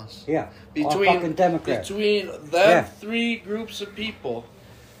Obamas. Yeah. All fucking Democrats. Between them Yeah. 3 groups of people,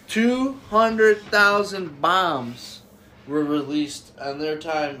 200,000 bombs were released on their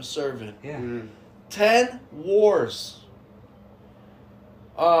time serving. Yeah. 10 wars.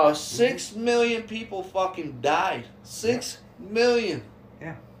 6 million people fucking died. 6 million.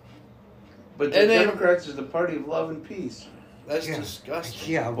 Yeah. But And the then- Democrats is the party of love and peace. That's Yeah.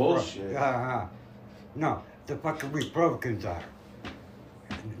 disgusting. Yeah, Bullshit. No, the fucking Republicans are.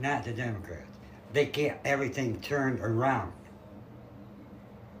 Not the Democrats. They get everything turned around.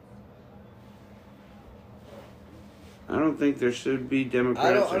 I don't think there should be I Democrats.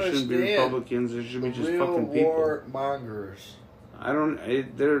 don't There shouldn't be understand Republicans. There should be just Real fucking people. war mongers. I don't.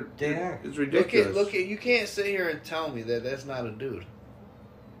 They are. It's Look ridiculous. at. You can't sit here and tell me that that's not a dude.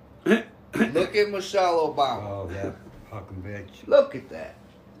 Look at Michelle Obama. Oh, that fucking bitch. Look at that.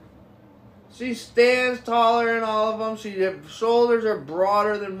 She stands taller than all of them. Her shoulders are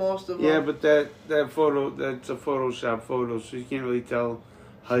broader than most of them. Yeah, but that photo, that's a Photoshop photo, so you can't really tell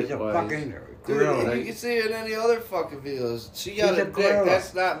height She's a wise. fucking Dude, gorilla. you can see it in any other fucking videos. She got She's a a dick. gorilla.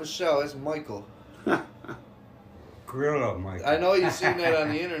 That's not Michelle. That's Michael. Gorilla, Mike. I know you've seen that on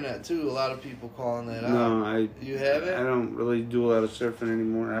the internet too. A lot of people calling that out. No, You haven't? I don't really do a lot of surfing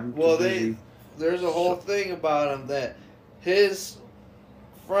anymore. I'm Well, too busy. there's a whole thing about him that his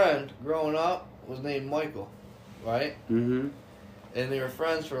friend growing up was named Michael, right? Mm-hmm. And they were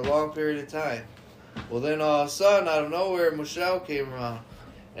friends for a long period of time. Well, then all of a sudden, out of nowhere, Michelle came around.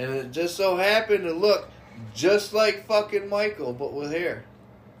 And it just so happened to look just like fucking Michael, but with hair.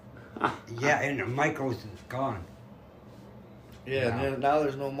 Yeah, and Michael's gone. Yeah, Wow. and then now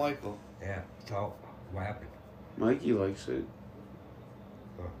there's no Michael. Yeah, so what happened? Mikey likes it.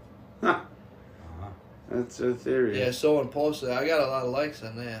 Oh. Huh. Uh-huh. That's a theory. Yeah, someone posted. I got a lot of likes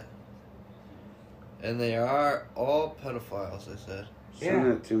on that. And they are all pedophiles, I said. Send Yeah.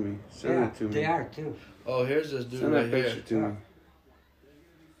 that to me. Send Yeah, that to me. they are too. Oh, here's this dude Send right that picture here. to me.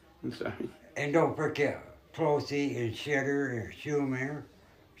 I'm sorry. And don't forget Pelosi and Shitter and Schumer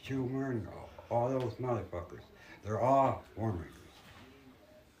and all those motherfuckers. They're all war makers.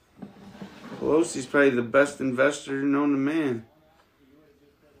 Pelosi's probably the best investor known to man.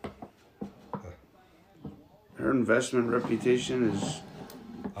 Her investment reputation is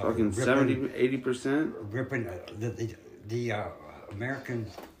fucking 70-80%. Ripping the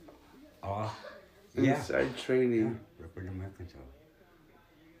Americans off. Yeah. Inside trading. Yeah, ripping the Americans off.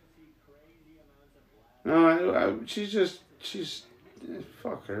 No, she's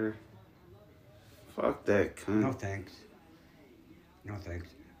fuck her. Fuck that cunt. No thanks. No thanks.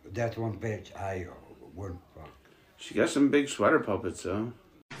 That's one bitch I would fuck. She got some big sweater puppets though.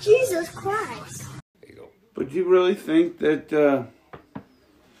 Jesus Christ. There you go. But do you really think that?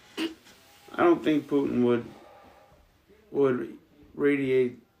 I don't think Putin would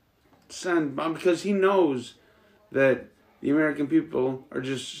send bomb because he knows that the American people are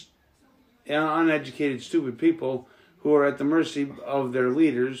just uneducated, stupid people who are at the mercy of their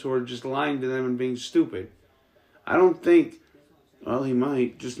leaders who are just lying to them and being stupid. I don't think. Well, he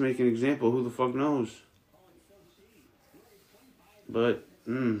might just make an example. Who the fuck knows? But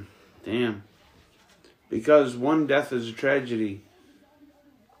damn. Because one death is a tragedy.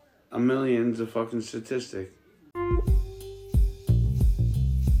 A million's a fucking statistic.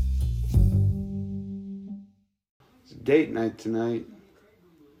 It's date night tonight.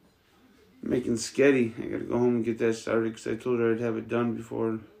 Making sketty. I gotta go home and get that started because I told her I'd have it done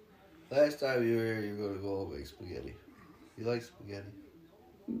before. Last time you were here, you were going to go make spaghetti. You like spaghetti?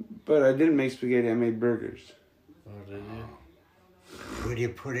 But I didn't make spaghetti, I made burgers. Oh, did you? What do you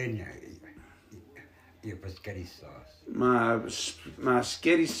put in there? Your spaghetti sauce. My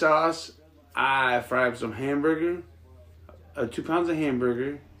sketty sauce, I fry up some hamburger, 2 pounds of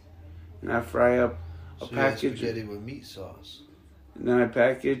hamburger, and I fry up a So you had package. spaghetti with meat sauce. And then a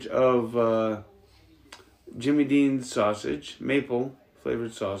package of Jimmy Dean's sausage, maple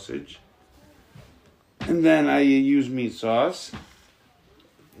flavored sausage. And then I use meat sauce.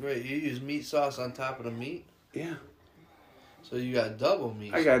 Wait, you use meat sauce on top of the meat? Yeah. So you got double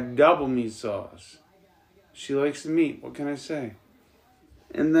meat. I got double meat sauce. She likes the meat. What can I say?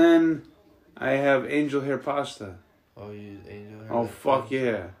 And then I have angel hair pasta. Oh, you use angel hair? Oh, fuck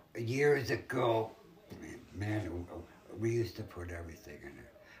yeah. Years ago, man, we used to put everything in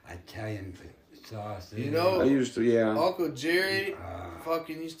it. Italian sauce. You know, I used to, yeah. Uncle Jerry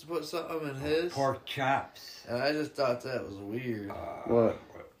fucking used to put something in his. Pork chops. And I just thought that was weird. What?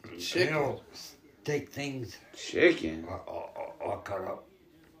 Chicken. You know, steak things Chicken. all cut up.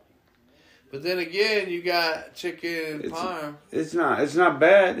 But then again, you got chicken It's- parm. It's not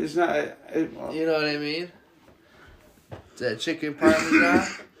bad. It's not. You know what I mean? That chicken parmesan.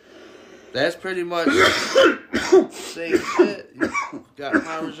 That's pretty much same shit. You got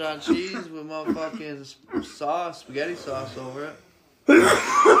Parmesan cheese with motherfucking sauce, spaghetti sauce over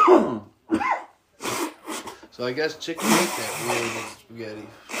it. So I guess chicken ain't that weird with spaghetti.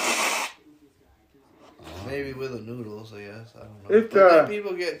 Maybe with the noodles, I guess. I don't know. But then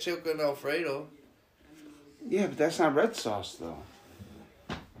people get chicken Alfredo. Yeah, but that's not red sauce, though.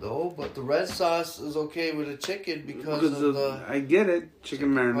 No, but the red sauce is okay with the chicken because of the... I get it.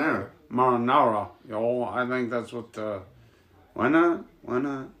 Chicken marinara. Marinara. Yo, I think that's what... Why not? Why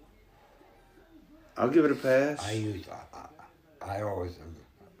not? I'll give it a pass. I always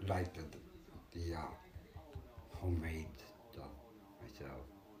liked the homemade stuff myself.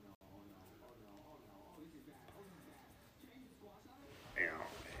 You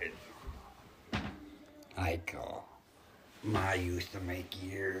know, like Ma used to make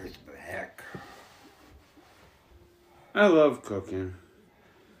years back. I love cooking.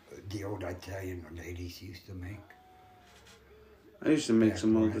 The old Italian ladies used to make. I used to make Back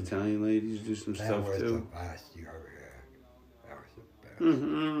some old when- Italian ladies do some That stuff was the too. best you ever had. That was the best.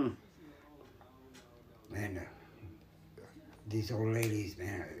 Mm-hmm. And these old ladies,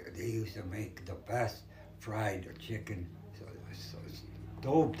 man, they used to make the best fried chicken, so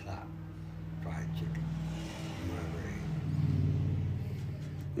stovetop fried chicken you ever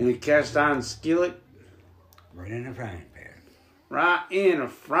ate. In a cast iron skillet, Right in a frying pan. right in a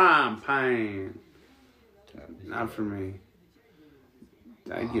frying pan. Not for me.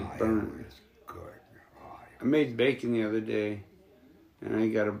 I get It burned. was good. Oh, I made bacon the other day, and I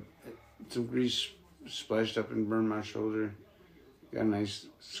got some grease splashed up and burned my shoulder. Got a nice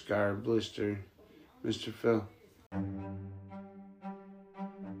scar, blister. Mr. Phil.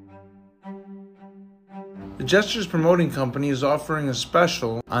 The Jester's Promoting Company is offering a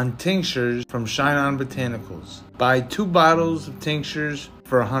special on tinctures from Shine On Botanicals. Buy 2 bottles of tinctures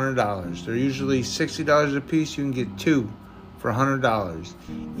for $100. They're usually $60 a piece. You can get 2 for $100.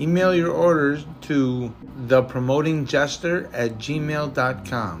 Email your orders to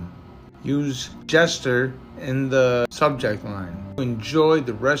thepromotingjester@gmail.com. Use Jester in the subject line. Enjoy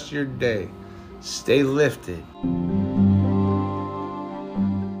the rest of your day. Stay lifted.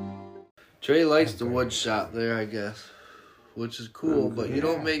 Trey likes the wood shop there, I guess, which is cool. But you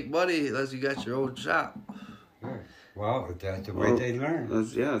don't make money unless you got your own shop. well, that's the way they learn.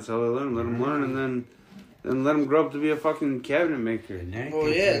 That's how they learn. Let them learn, and then let them grow up to be a fucking cabinet maker. And then Well,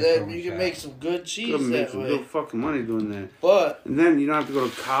 yeah, that you can make some good cheese Make that some way. good fucking money doing that. But And then you don't have to go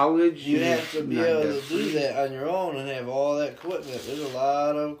to college. you have to be not able that to do free. that on your own and have all that equipment. There's a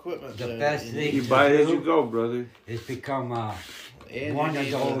lot of equipment The there. best You thing need You to buy it as do you go, brother. is become And one you of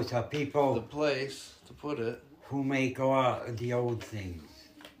need those the people place to put it. who make all the old things.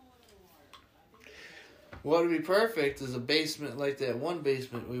 What would be perfect is a basement like that one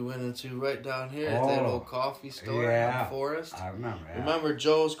basement we went into right down here at that Oh, old coffee store yeah. on Forest. I remember that. Remember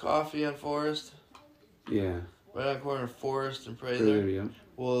Joe's Coffee on Forest? Yeah. Right on the corner of Forest and There Prather. you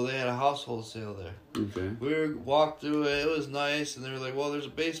Well, they had a household sale there. go. Okay. We walked through it. It was nice, and they were like, "Well, there's a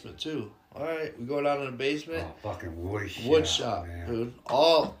basement too." All right, we go down to the basement. Oh, fucking Wood shop, man. dude.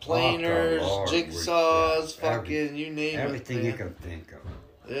 All planers, Lord, jigsaws, wood shop. fucking you name Everything it. you man. can think of.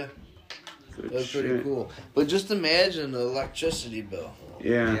 Yeah, Good that's pretty shit. cool. But just imagine the electricity bill.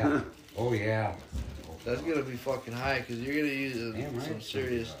 Yeah. Yeah. Oh, yeah. That's gonna be fucking high because you're gonna use Damn right. some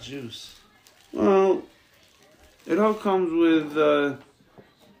serious juice. Well, it all comes with.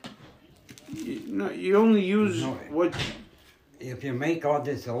 You only use No. what. If you make all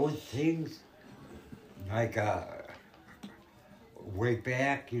these old things, like way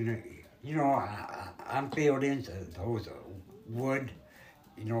back, I'm built into those wood.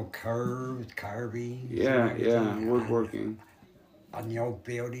 You know, curves, carving. Yeah, woodworking. On the old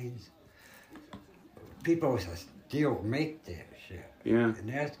buildings. People still make that shit. Yeah. And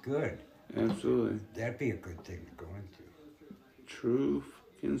that's good. Absolutely. That'd be a good thing to go into. True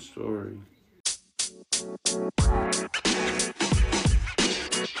fucking story.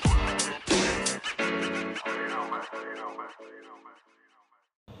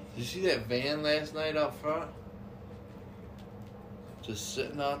 Did you see that van last night out front? Just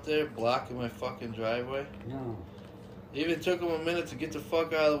sitting out there blocking my fucking driveway. No. It even took him a minute to get the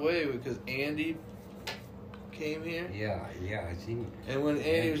fuck out of the way because Andy came here. Yeah, I seen it. And when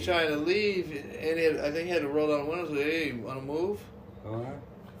Andy was trying to leave, Andy I think he had to roll down the window and say, "Hey, you want to move?" What?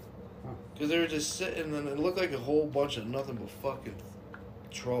 Because they were just sitting and it looked like a whole bunch of nothing but fucking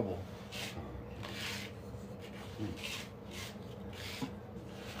trouble.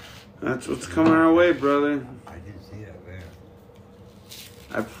 That's what's coming our way, brother. I didn't see that there.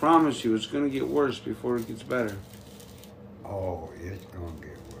 I promise you, it's going to get worse before it gets better. Oh, it's going to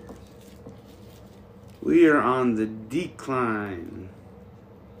get worse. We are on the decline.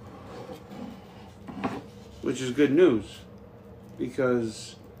 Which is good news.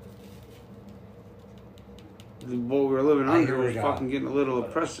 Because what we're living under is fucking getting a little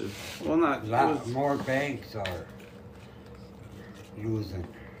oppressive. Well, not... A lot more banks are losing.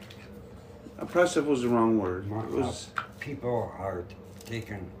 Oppressive was the wrong word. It was... People are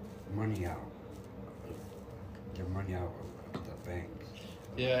taking money out. Their money out of the banks.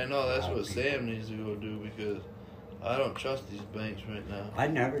 Yeah, I know. That's what Sam needs to go do because I don't trust these banks right now. I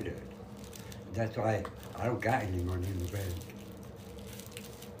never did. That's why I don't got any money in the bank.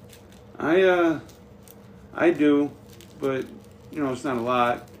 I do, but it's not a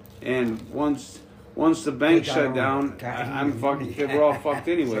lot. And once the bank shut down, I'm fucking. We're all fucked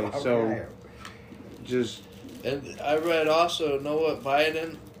anyway. So just. And I read also. Know what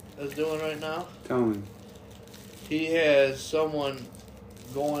Biden is doing right now? Tell me. He has someone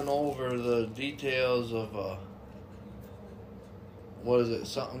going over the details of what is it?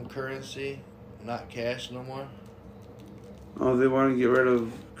 Something currency, not cash no more. Oh, they want to get rid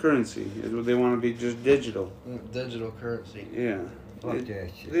of currency. They want to be just digital. Digital currency. Yeah. Fuck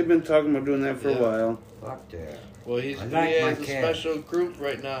that shit. They've been talking about doing that for a while. Fuck that. Well, he has a special group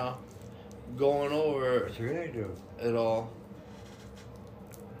right now going over it all.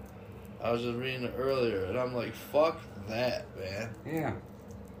 I was just reading it earlier, and I'm like, fuck that, man. Yeah.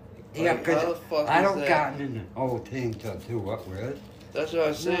 Yeah, because I don't got in the whole thing to do what with. That's what I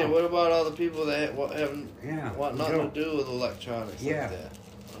was saying. No. What about all the people that want nothing to do with electronics like that?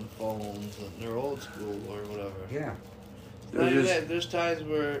 On phones, and they're old school or whatever. Yeah. Not even that, there's times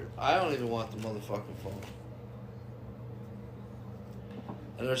where I don't even want the motherfucking phone.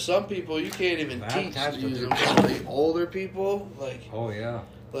 And there's some people you can't even teach to use them. Like older people, like... Oh, yeah.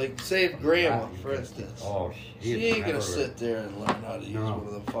 Like, say if Grandma, for instance. Oh, she ain't gonna sit there and learn how to use one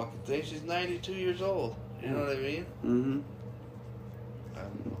of them fucking things. She's 92 years old. You know what I mean? Mm-hmm. I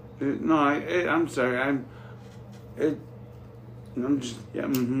don't know. No, I'm sorry. I'm just,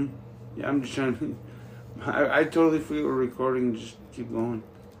 I'm just trying to, I totally forget we're recording. Just keep going.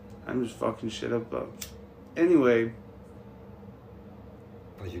 I'm just fucking shit up. Anyway.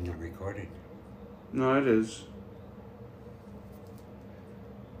 But you're not recording. No, it is.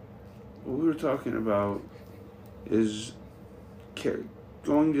 What we were talking about is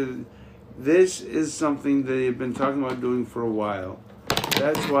going to... This is something they've been talking about doing for a while.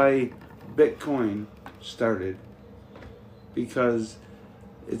 That's why Bitcoin started. Because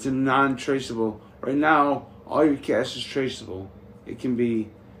it's a non-traceable... Right now, all your cash is traceable. It can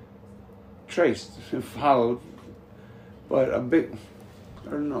be traced and followed. But a bit... I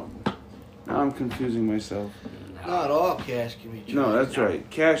don't know. Now I'm confusing myself. Not all cash can be traced. No, that's right.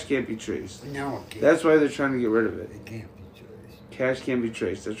 Cash can't be traced. No, it can't. That's why they're trying to get rid of it. It can't be traced. Cash can't be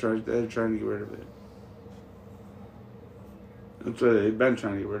traced. They're trying to get rid of it. That's why they've been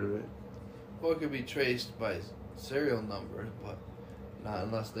trying to get rid of it. Well, it could be traced by serial numbers, but not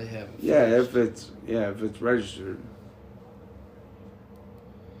unless they have it. Yeah, first. if it's registered.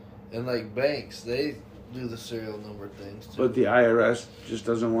 And like banks, they do the serial number things too. But the IRS just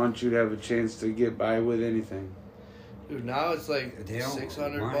doesn't want you to have a chance to get by with anything. Dude, now it's like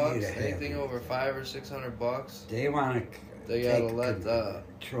 $600. Anything over $500 or $600. They want to. They gotta let the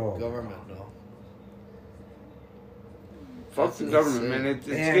government know. Fuck the government, man. It's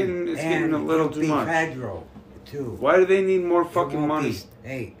getting a little too much. Federal, too. Why do they need more fucking money?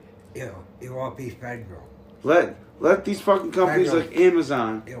 It won't be federal. Let these fucking companies like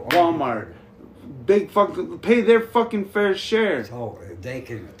Amazon, Walmart, big fucking pay their fucking fair share. So they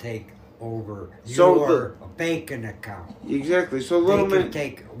can take over So your banking account. Exactly. So little They can man.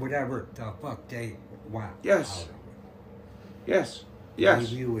 take whatever the fuck they want. Yes. Out of it. Yes. Yes.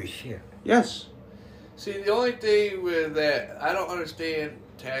 Leave you with shit. Yes. See, the only thing with that, I don't understand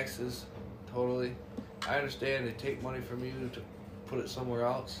taxes totally. I understand they take money from you to put it somewhere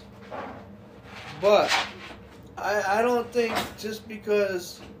else. But I don't think just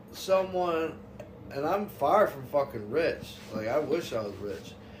because someone, and I'm far from fucking rich, like I wish I was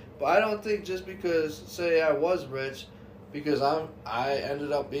rich, but I don't think just because, say I was rich, because I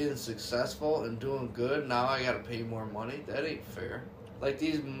ended up being successful and doing good, now I gotta pay more money. That ain't fair. Like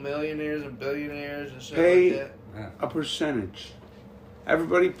these millionaires and billionaires and shit Pay like that. a percentage.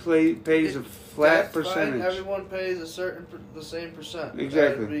 Everybody pays a flat That's percentage. Fine. Everyone pays the same percent.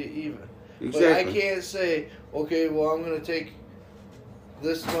 Exactly. That'd be even. Exactly. But I can't say, okay, well, I'm going to take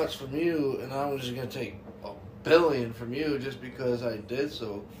this much from you, and I'm just going to take $1 billion from you just because I did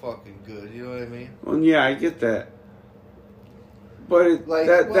so fucking good. You know what I mean? Well, yeah, I get that. But Like,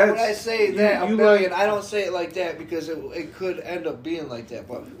 that's when I say that, $1 billion, like, I don't say it like that because it could end up being like that.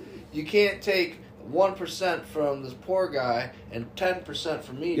 But you can't take 1% from this poor guy and 10%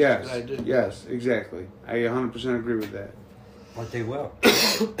 from me just because I did. Yes, exactly. I 100% agree with that. But they will.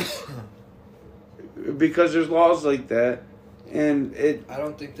 Because there's laws like that, and I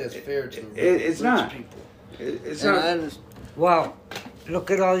don't think that's fair to it's rich not. people. It's And not. I understand. Well, look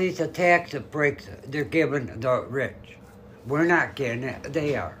at all these tax breaks they're giving the rich. We're not getting it.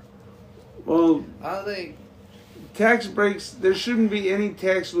 They are. Well, I think tax breaks, there shouldn't be any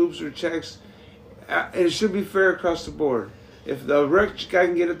tax loops or checks. It should be fair across the board. If the rich guy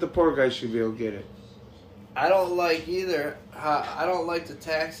can get it, the poor guy should be able to get it. I don't like either. I don't like the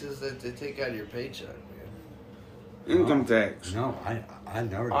taxes that they take out of your paycheck, man. Income tax. No, I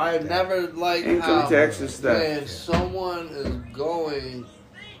never. did I've that. never liked Income how tax is theft. when someone is going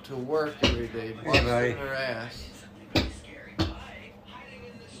to work every day, busting buddy. their ass.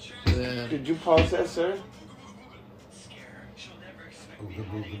 Then Did you pause that, sir? Ooga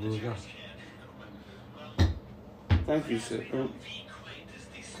booga booga. Thank you, sir.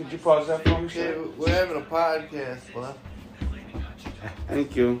 Could you pause that for me, okay, sir? we're having a podcast, bud.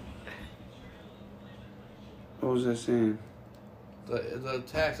 Thank you. What was I saying? The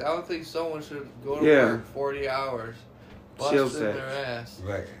tax. I don't think someone should go to Yeah. work 40 hours, Sales busting tax. their ass.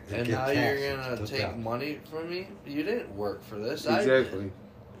 Right. And Get now you're taxed. gonna Took take out. money from me? You didn't work for this. I did. Exactly.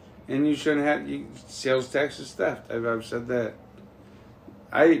 And you shouldn't have sales tax is theft. I've said that.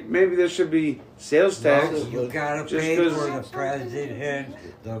 Maybe there should be sales tax. No, you gotta just pay 'cause- for the president,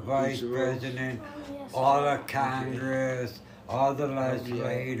 the vice president, all the Congress, all the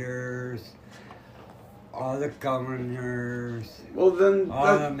legislators, all the governors, Well, then all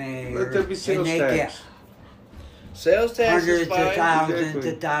the let mayors, there be sales and they tax. Sales tax is hundreds of fine. thousands Exactly.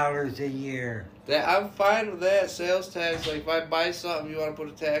 of dollars a year. That I'm fine with that. Sales tax. Like if I buy something, you want to put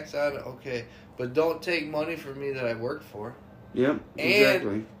a tax on it, okay. But don't take money from me that I worked for. Yep, And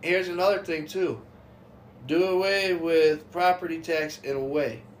exactly. here's another thing too. Do away with property tax in a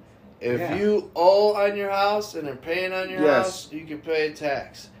way. If Yeah. you owe on your house and they're paying on your Yes. house, you can pay a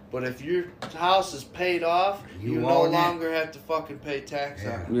tax. But if your house is paid off, You you no own it. longer have to fucking pay tax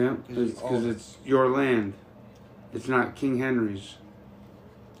on it. Yeah, 'Cause you because own it. it's your land. It's not King Henry's.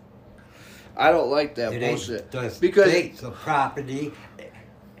 I don't like that It bullshit. ain't the Because state's the property,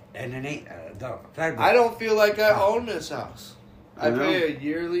 and it ain't the federal. I don't feel like I own this house. I I know. pay a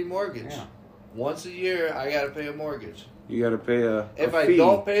yearly mortgage. Yeah. Once a year, I gotta pay a mortgage. You got to pay a If fee. I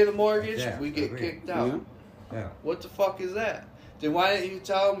don't pay the mortgage, Yeah, we get agree. kicked out. Yeah. Yeah. What the fuck is that? Then why didn't you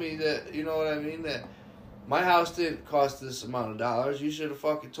tell me that, you know what I mean, that my house didn't cost this amount of dollars. You should have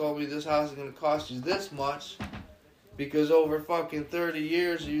fucking told me this house is going to cost you this much because over fucking 30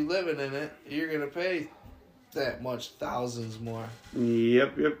 years of you living in it, you're going to pay that much, thousands more.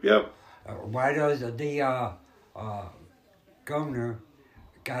 Yep. Why does the governor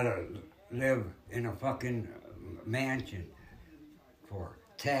gotta live in a fucking mansion for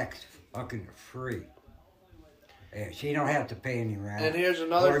tax fucking free? And she don't have to pay any rent. And here's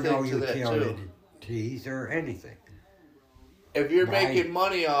another or no thing to that, too. utilities or anything. If you're Right. making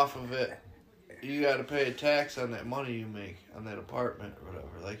money off of it, you got to pay a tax on that money you make on that apartment or whatever.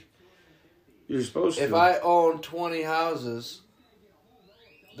 Like, You're supposed if to. I own 20 houses,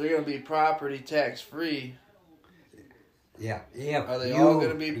 they're going to be property tax free. Yeah. Yeah. Are they all going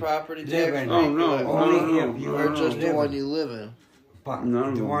to be property tax live free? in- Oh, no. Only no, if you Or are just the living. one you live in? But None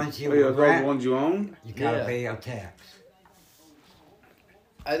of the them. ones you Wait, are those the rent, ones you own? you gotta Yeah. pay a tax.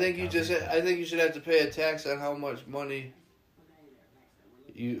 I think you should have to pay a tax on how much money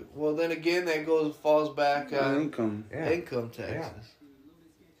you. Well, then again, that falls back on Income. Yeah. income taxes.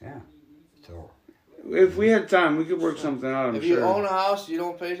 Yeah. So If we had time, we could work something out, I'm If sure. you own a house, you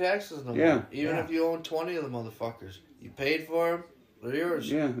don't pay taxes no more. Yeah. Even if you own 20 of the motherfuckers. You paid for them, they're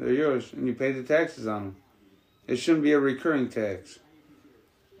yours. Yeah, they're yours, and you pay the taxes on them. It shouldn't be a recurring tax.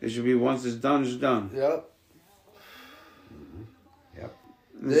 It should be once it's done, it's done. Yep. yep.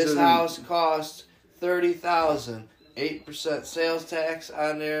 This house cost $30,000. 8% sales tax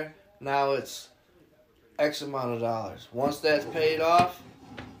on there. Now it's X amount of dollars. Once that's paid off,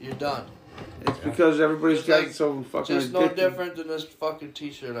 you're done. It's because everybody's It's got like- so fucking Just no addicted. different than this fucking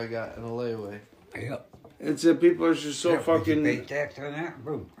t-shirt I got in a layaway. Yep. It's that people are just so Yeah, would you pay fucking tax on that?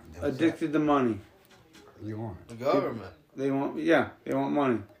 Boom. That's addicted to money. it. You want The government. They want money. Yeah.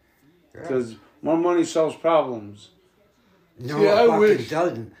 Because more money solves problems. No, See, I it fucking wish-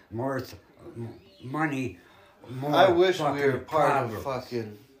 doesn't. More money, more I wish we fucking were part problems. of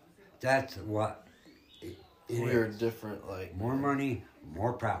fucking... That's what it We're is. different, like... More money,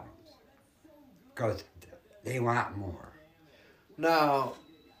 more problems. Because they want more. Now,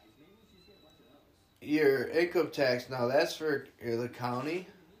 your income tax, now that's for the county?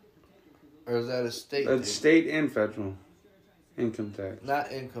 Or is that a state That's thing? state and federal income tax.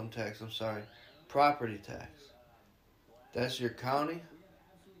 Not income tax, I'm sorry. Property tax. That's your county?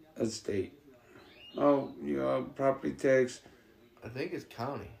 That's state. Oh, property tax. I think it's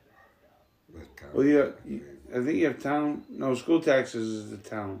county. Well, yeah, I think you have town. No, school taxes is the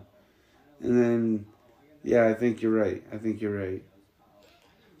town. And then, yeah, I think you're right.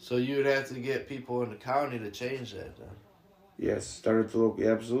 So you would have to get people in the county to change that then. Yes, start at the local.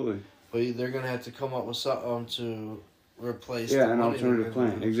 Yeah, absolutely. But they're going to have to come up with something to replace Yeah, the an money alternative they're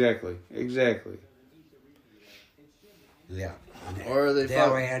plan. gonna- Exactly. Yeah. Or they they'll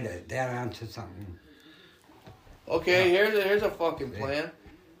fuck- add that onto something. Okay, here's a fucking plan.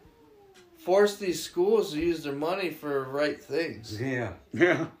 Force these schools to use their money for right things. Yeah.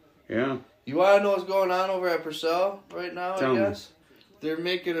 Yeah. You want to know what's going on over at Purcell right now, Tell me. I guess? They're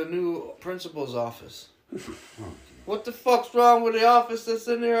making a new principal's office. What the fuck's wrong with the office that's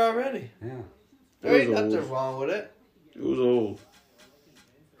in there already? Yeah. There ain't It was nothing old. wrong with it. It was old.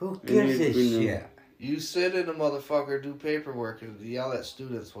 Who It gives needs to a be new. shit? You sit in a motherfucker, do paperwork, and yell at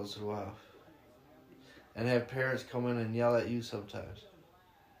students once in a while. And have parents come in and yell at you sometimes.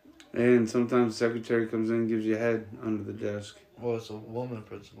 And sometimes the secretary comes in and gives you a head under the desk. Well, it's a woman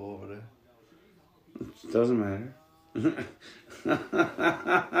principal over there. It doesn't matter. Yeah.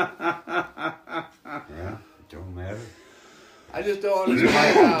 Don't matter. I just don't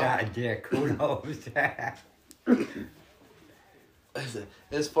understand how... God, dick. Who knows that?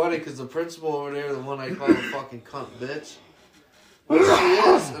 It's funny because the principal over there, the one I call a fucking cunt bitch. Which she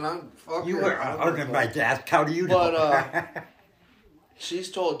is, and I'm fucking... You were under my desk. How do you know? But, she's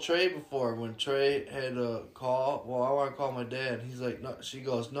told Trey before when Trey had a call, well, I want to call my dad. And he's like, no. She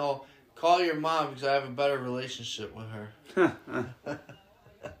goes, no, call your mom because I have a better relationship with her.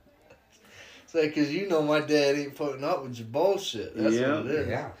 It's like, because you know my dad ain't putting up with your bullshit. That's Yeah. what it is.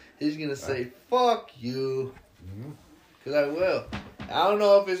 Yeah. He's going to say, fuck you. Mhm. Because I will. I don't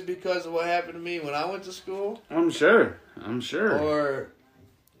know if it's because of what happened to me when I went to school I'm sure. or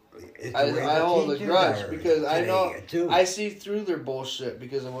It's I the way the hold a teachers grudge are because I know today, too. I see through their bullshit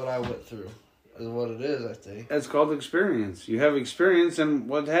because of what I went through. Is what it is, I think. That's called experience. You have experience in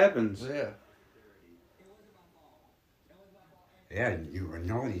what happens. Yeah. Yeah, you were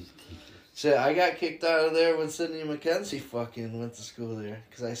know these teachers. Shit, I got kicked out of there when Sidney McKenzie fucking went to school there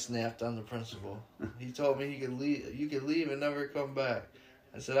because I snapped on the principal. He told me you could leave and never come back.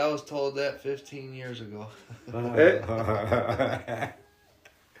 I said I was told that 15 years ago. Yeah.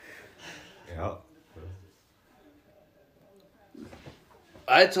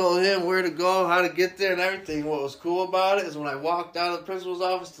 I told him where to go, how to get there, and everything. What was cool about it is when I walked out of the principal's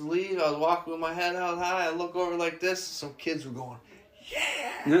office to leave, I was walking with my head held high. I look over like this, some kids were going,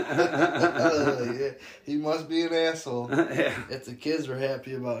 yeah! I was like, yeah, he must be an asshole. Yeah. If the kids were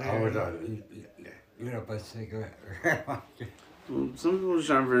happy about I was him. lit up a cigarette. Well, some people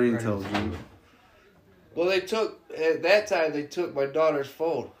just aren't very intelligent. Well, at that time, they took my daughter's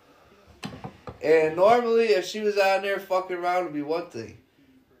phone. And normally, if she was out there fucking around, it'd be one thing.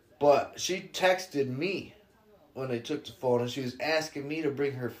 But she texted me when they took the phone, and she was asking me to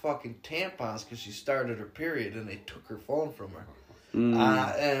bring her fucking tampons because she started her period, and they took her phone from her.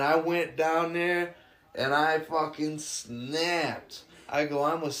 And I went down there, and I fucking snapped. I go,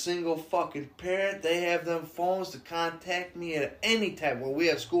 I'm a single fucking parent. They have them phones to contact me at any time. Well, we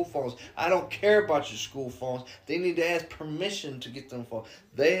have school phones. I don't care about your school phones. They need to ask permission to get them phones.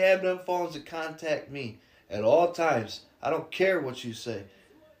 They have them phones to contact me at all times. I don't care what you say.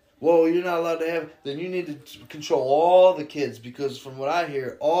 Well, you're not allowed to have. Then you need to control all the kids because, from what I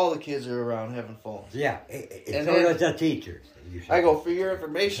hear, all the kids are around having phones. Yeah, And so then- does the teachers. I go, for your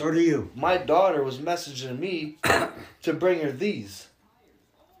information. So do you. My daughter was messaging me to bring her these.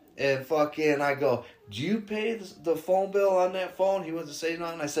 And fucking, I go, do you pay the phone bill on that phone? He went to say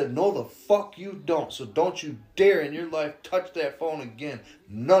nothing. I said, no, the fuck you don't. So don't you dare in your life touch that phone again.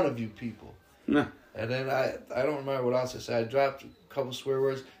 None of you people. No. And then I don't remember what else I said. I dropped a couple swear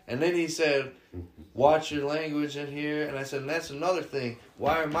words. And then he said, watch your language in here. And I said, and that's another thing.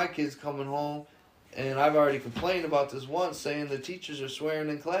 Why are my kids coming home? And I've already complained about this once, saying the teachers are swearing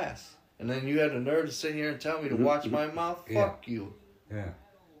in class. And then you had the nerve to sit here and tell me to watch my mouth? Yeah. Fuck you. Yeah.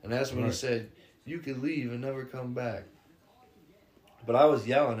 And that's when he said, you could leave and never come back. But I was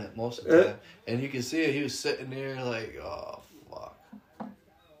yelling it most of the time. And you can see it, he was sitting there like, oh, fuck.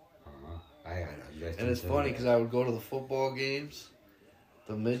 And it's funny because I would go to the football games,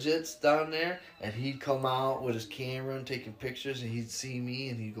 the midgets down there, and he'd come out with his camera and taking pictures, and he'd see me,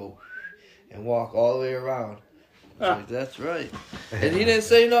 and he'd go and walk all the way around. I was like, that's right. And he didn't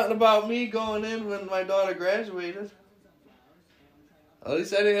say nothing about me going in when my daughter graduated. At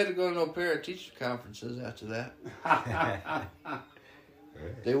least I didn't have to go to no parent-teacher conferences after that.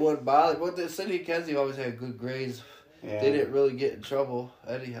 They wouldn't bother. But the Cindy and Kenzie always had good grades. Yeah. They didn't really get in trouble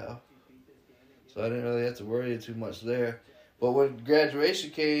anyhow. So I didn't really have to worry too much there. But when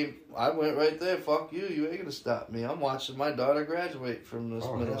graduation came, I went right there. Fuck you. You ain't going to stop me. I'm watching my daughter graduate from this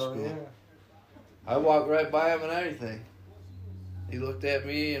middle school. Yeah. I walked right by him and everything. He looked at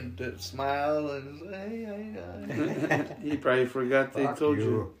me and smiled and was like, hey, how you doing? He probably forgot they told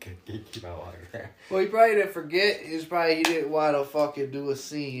you. Well, he probably didn't forget. He didn't want to fucking do a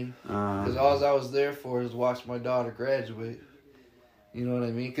scene. Because all I was there for is watch my daughter graduate. You know what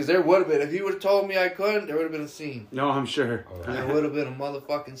I mean? Because there would have been, if he would have told me I couldn't, there would have been a scene. No, I'm sure. There would have been a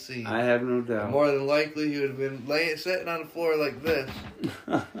motherfucking scene. I have no doubt. More than likely, he would have been sitting on the floor like this.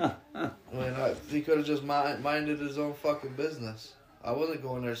 He could have just minded his own fucking business. I wasn't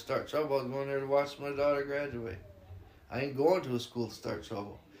going there to start trouble. I was going there to watch my daughter graduate. I ain't going to a school to start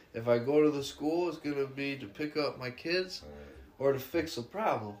trouble. If I go to the school, it's going to be to pick up my kids or to fix a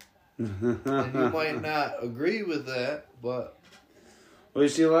problem. And you might not agree with that, but... Well, you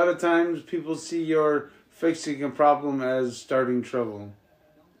see, a lot of times people see your fixing a problem as starting trouble.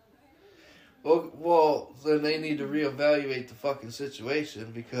 Well, then they need to reevaluate the fucking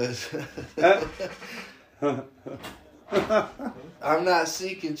situation because I'm not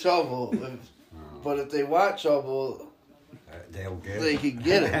seeking trouble. But if they want trouble, they can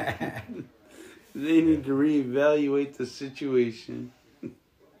get it. They need to reevaluate the situation.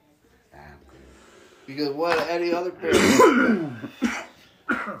 Because what any other parent...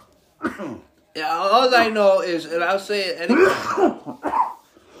 Yeah, all I know is, and I'll say it anyway,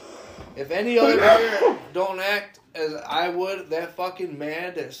 if any other parent don't act as I would, that fucking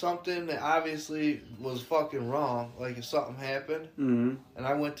mad at something that obviously was fucking wrong, like if something happened, and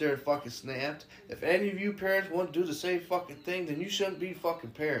I went there and fucking snapped, if any of you parents won't do the same fucking thing, then you shouldn't be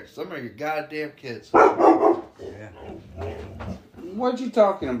fucking parents. Some are your goddamn kids. Yeah. What you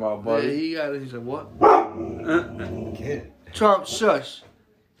talking about, buddy? Yeah, he said, what? Kid. Trump, shush.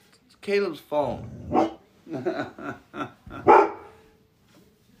 It's Caleb's phone.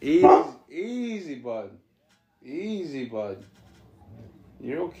 Easy, bud. Easy, bud.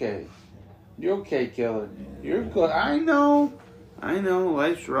 You're okay. You're okay, killer. You're good. I know.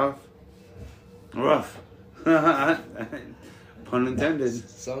 Life's rough. Rough. Pun intended.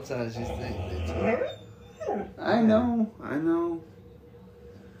 Sometimes you think they I know.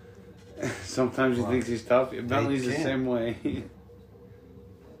 Sometimes he thinks he's tough. Bentley's the same way.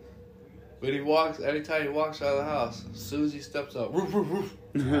 But anytime he walks out of the house, Susie steps up, roof, roof, roof,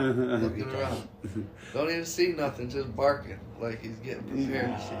 looking around. Don't even see nothing, just barking, like he's getting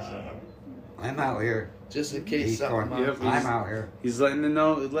prepared to see something. I'm out here. Just in case He's something going, happens. I'm out here. He's letting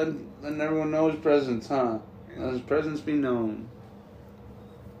everyone know his presence, huh? Let his presence be known.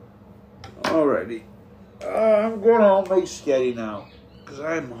 Alrighty. I'm going home make spaghetti now. Because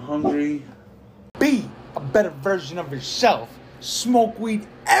I'm hungry. Be a better version of yourself. Smoke weed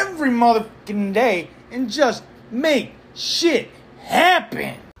every motherfucking day and just make shit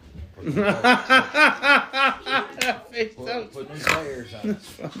happen. Put tires on. That's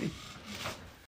funny.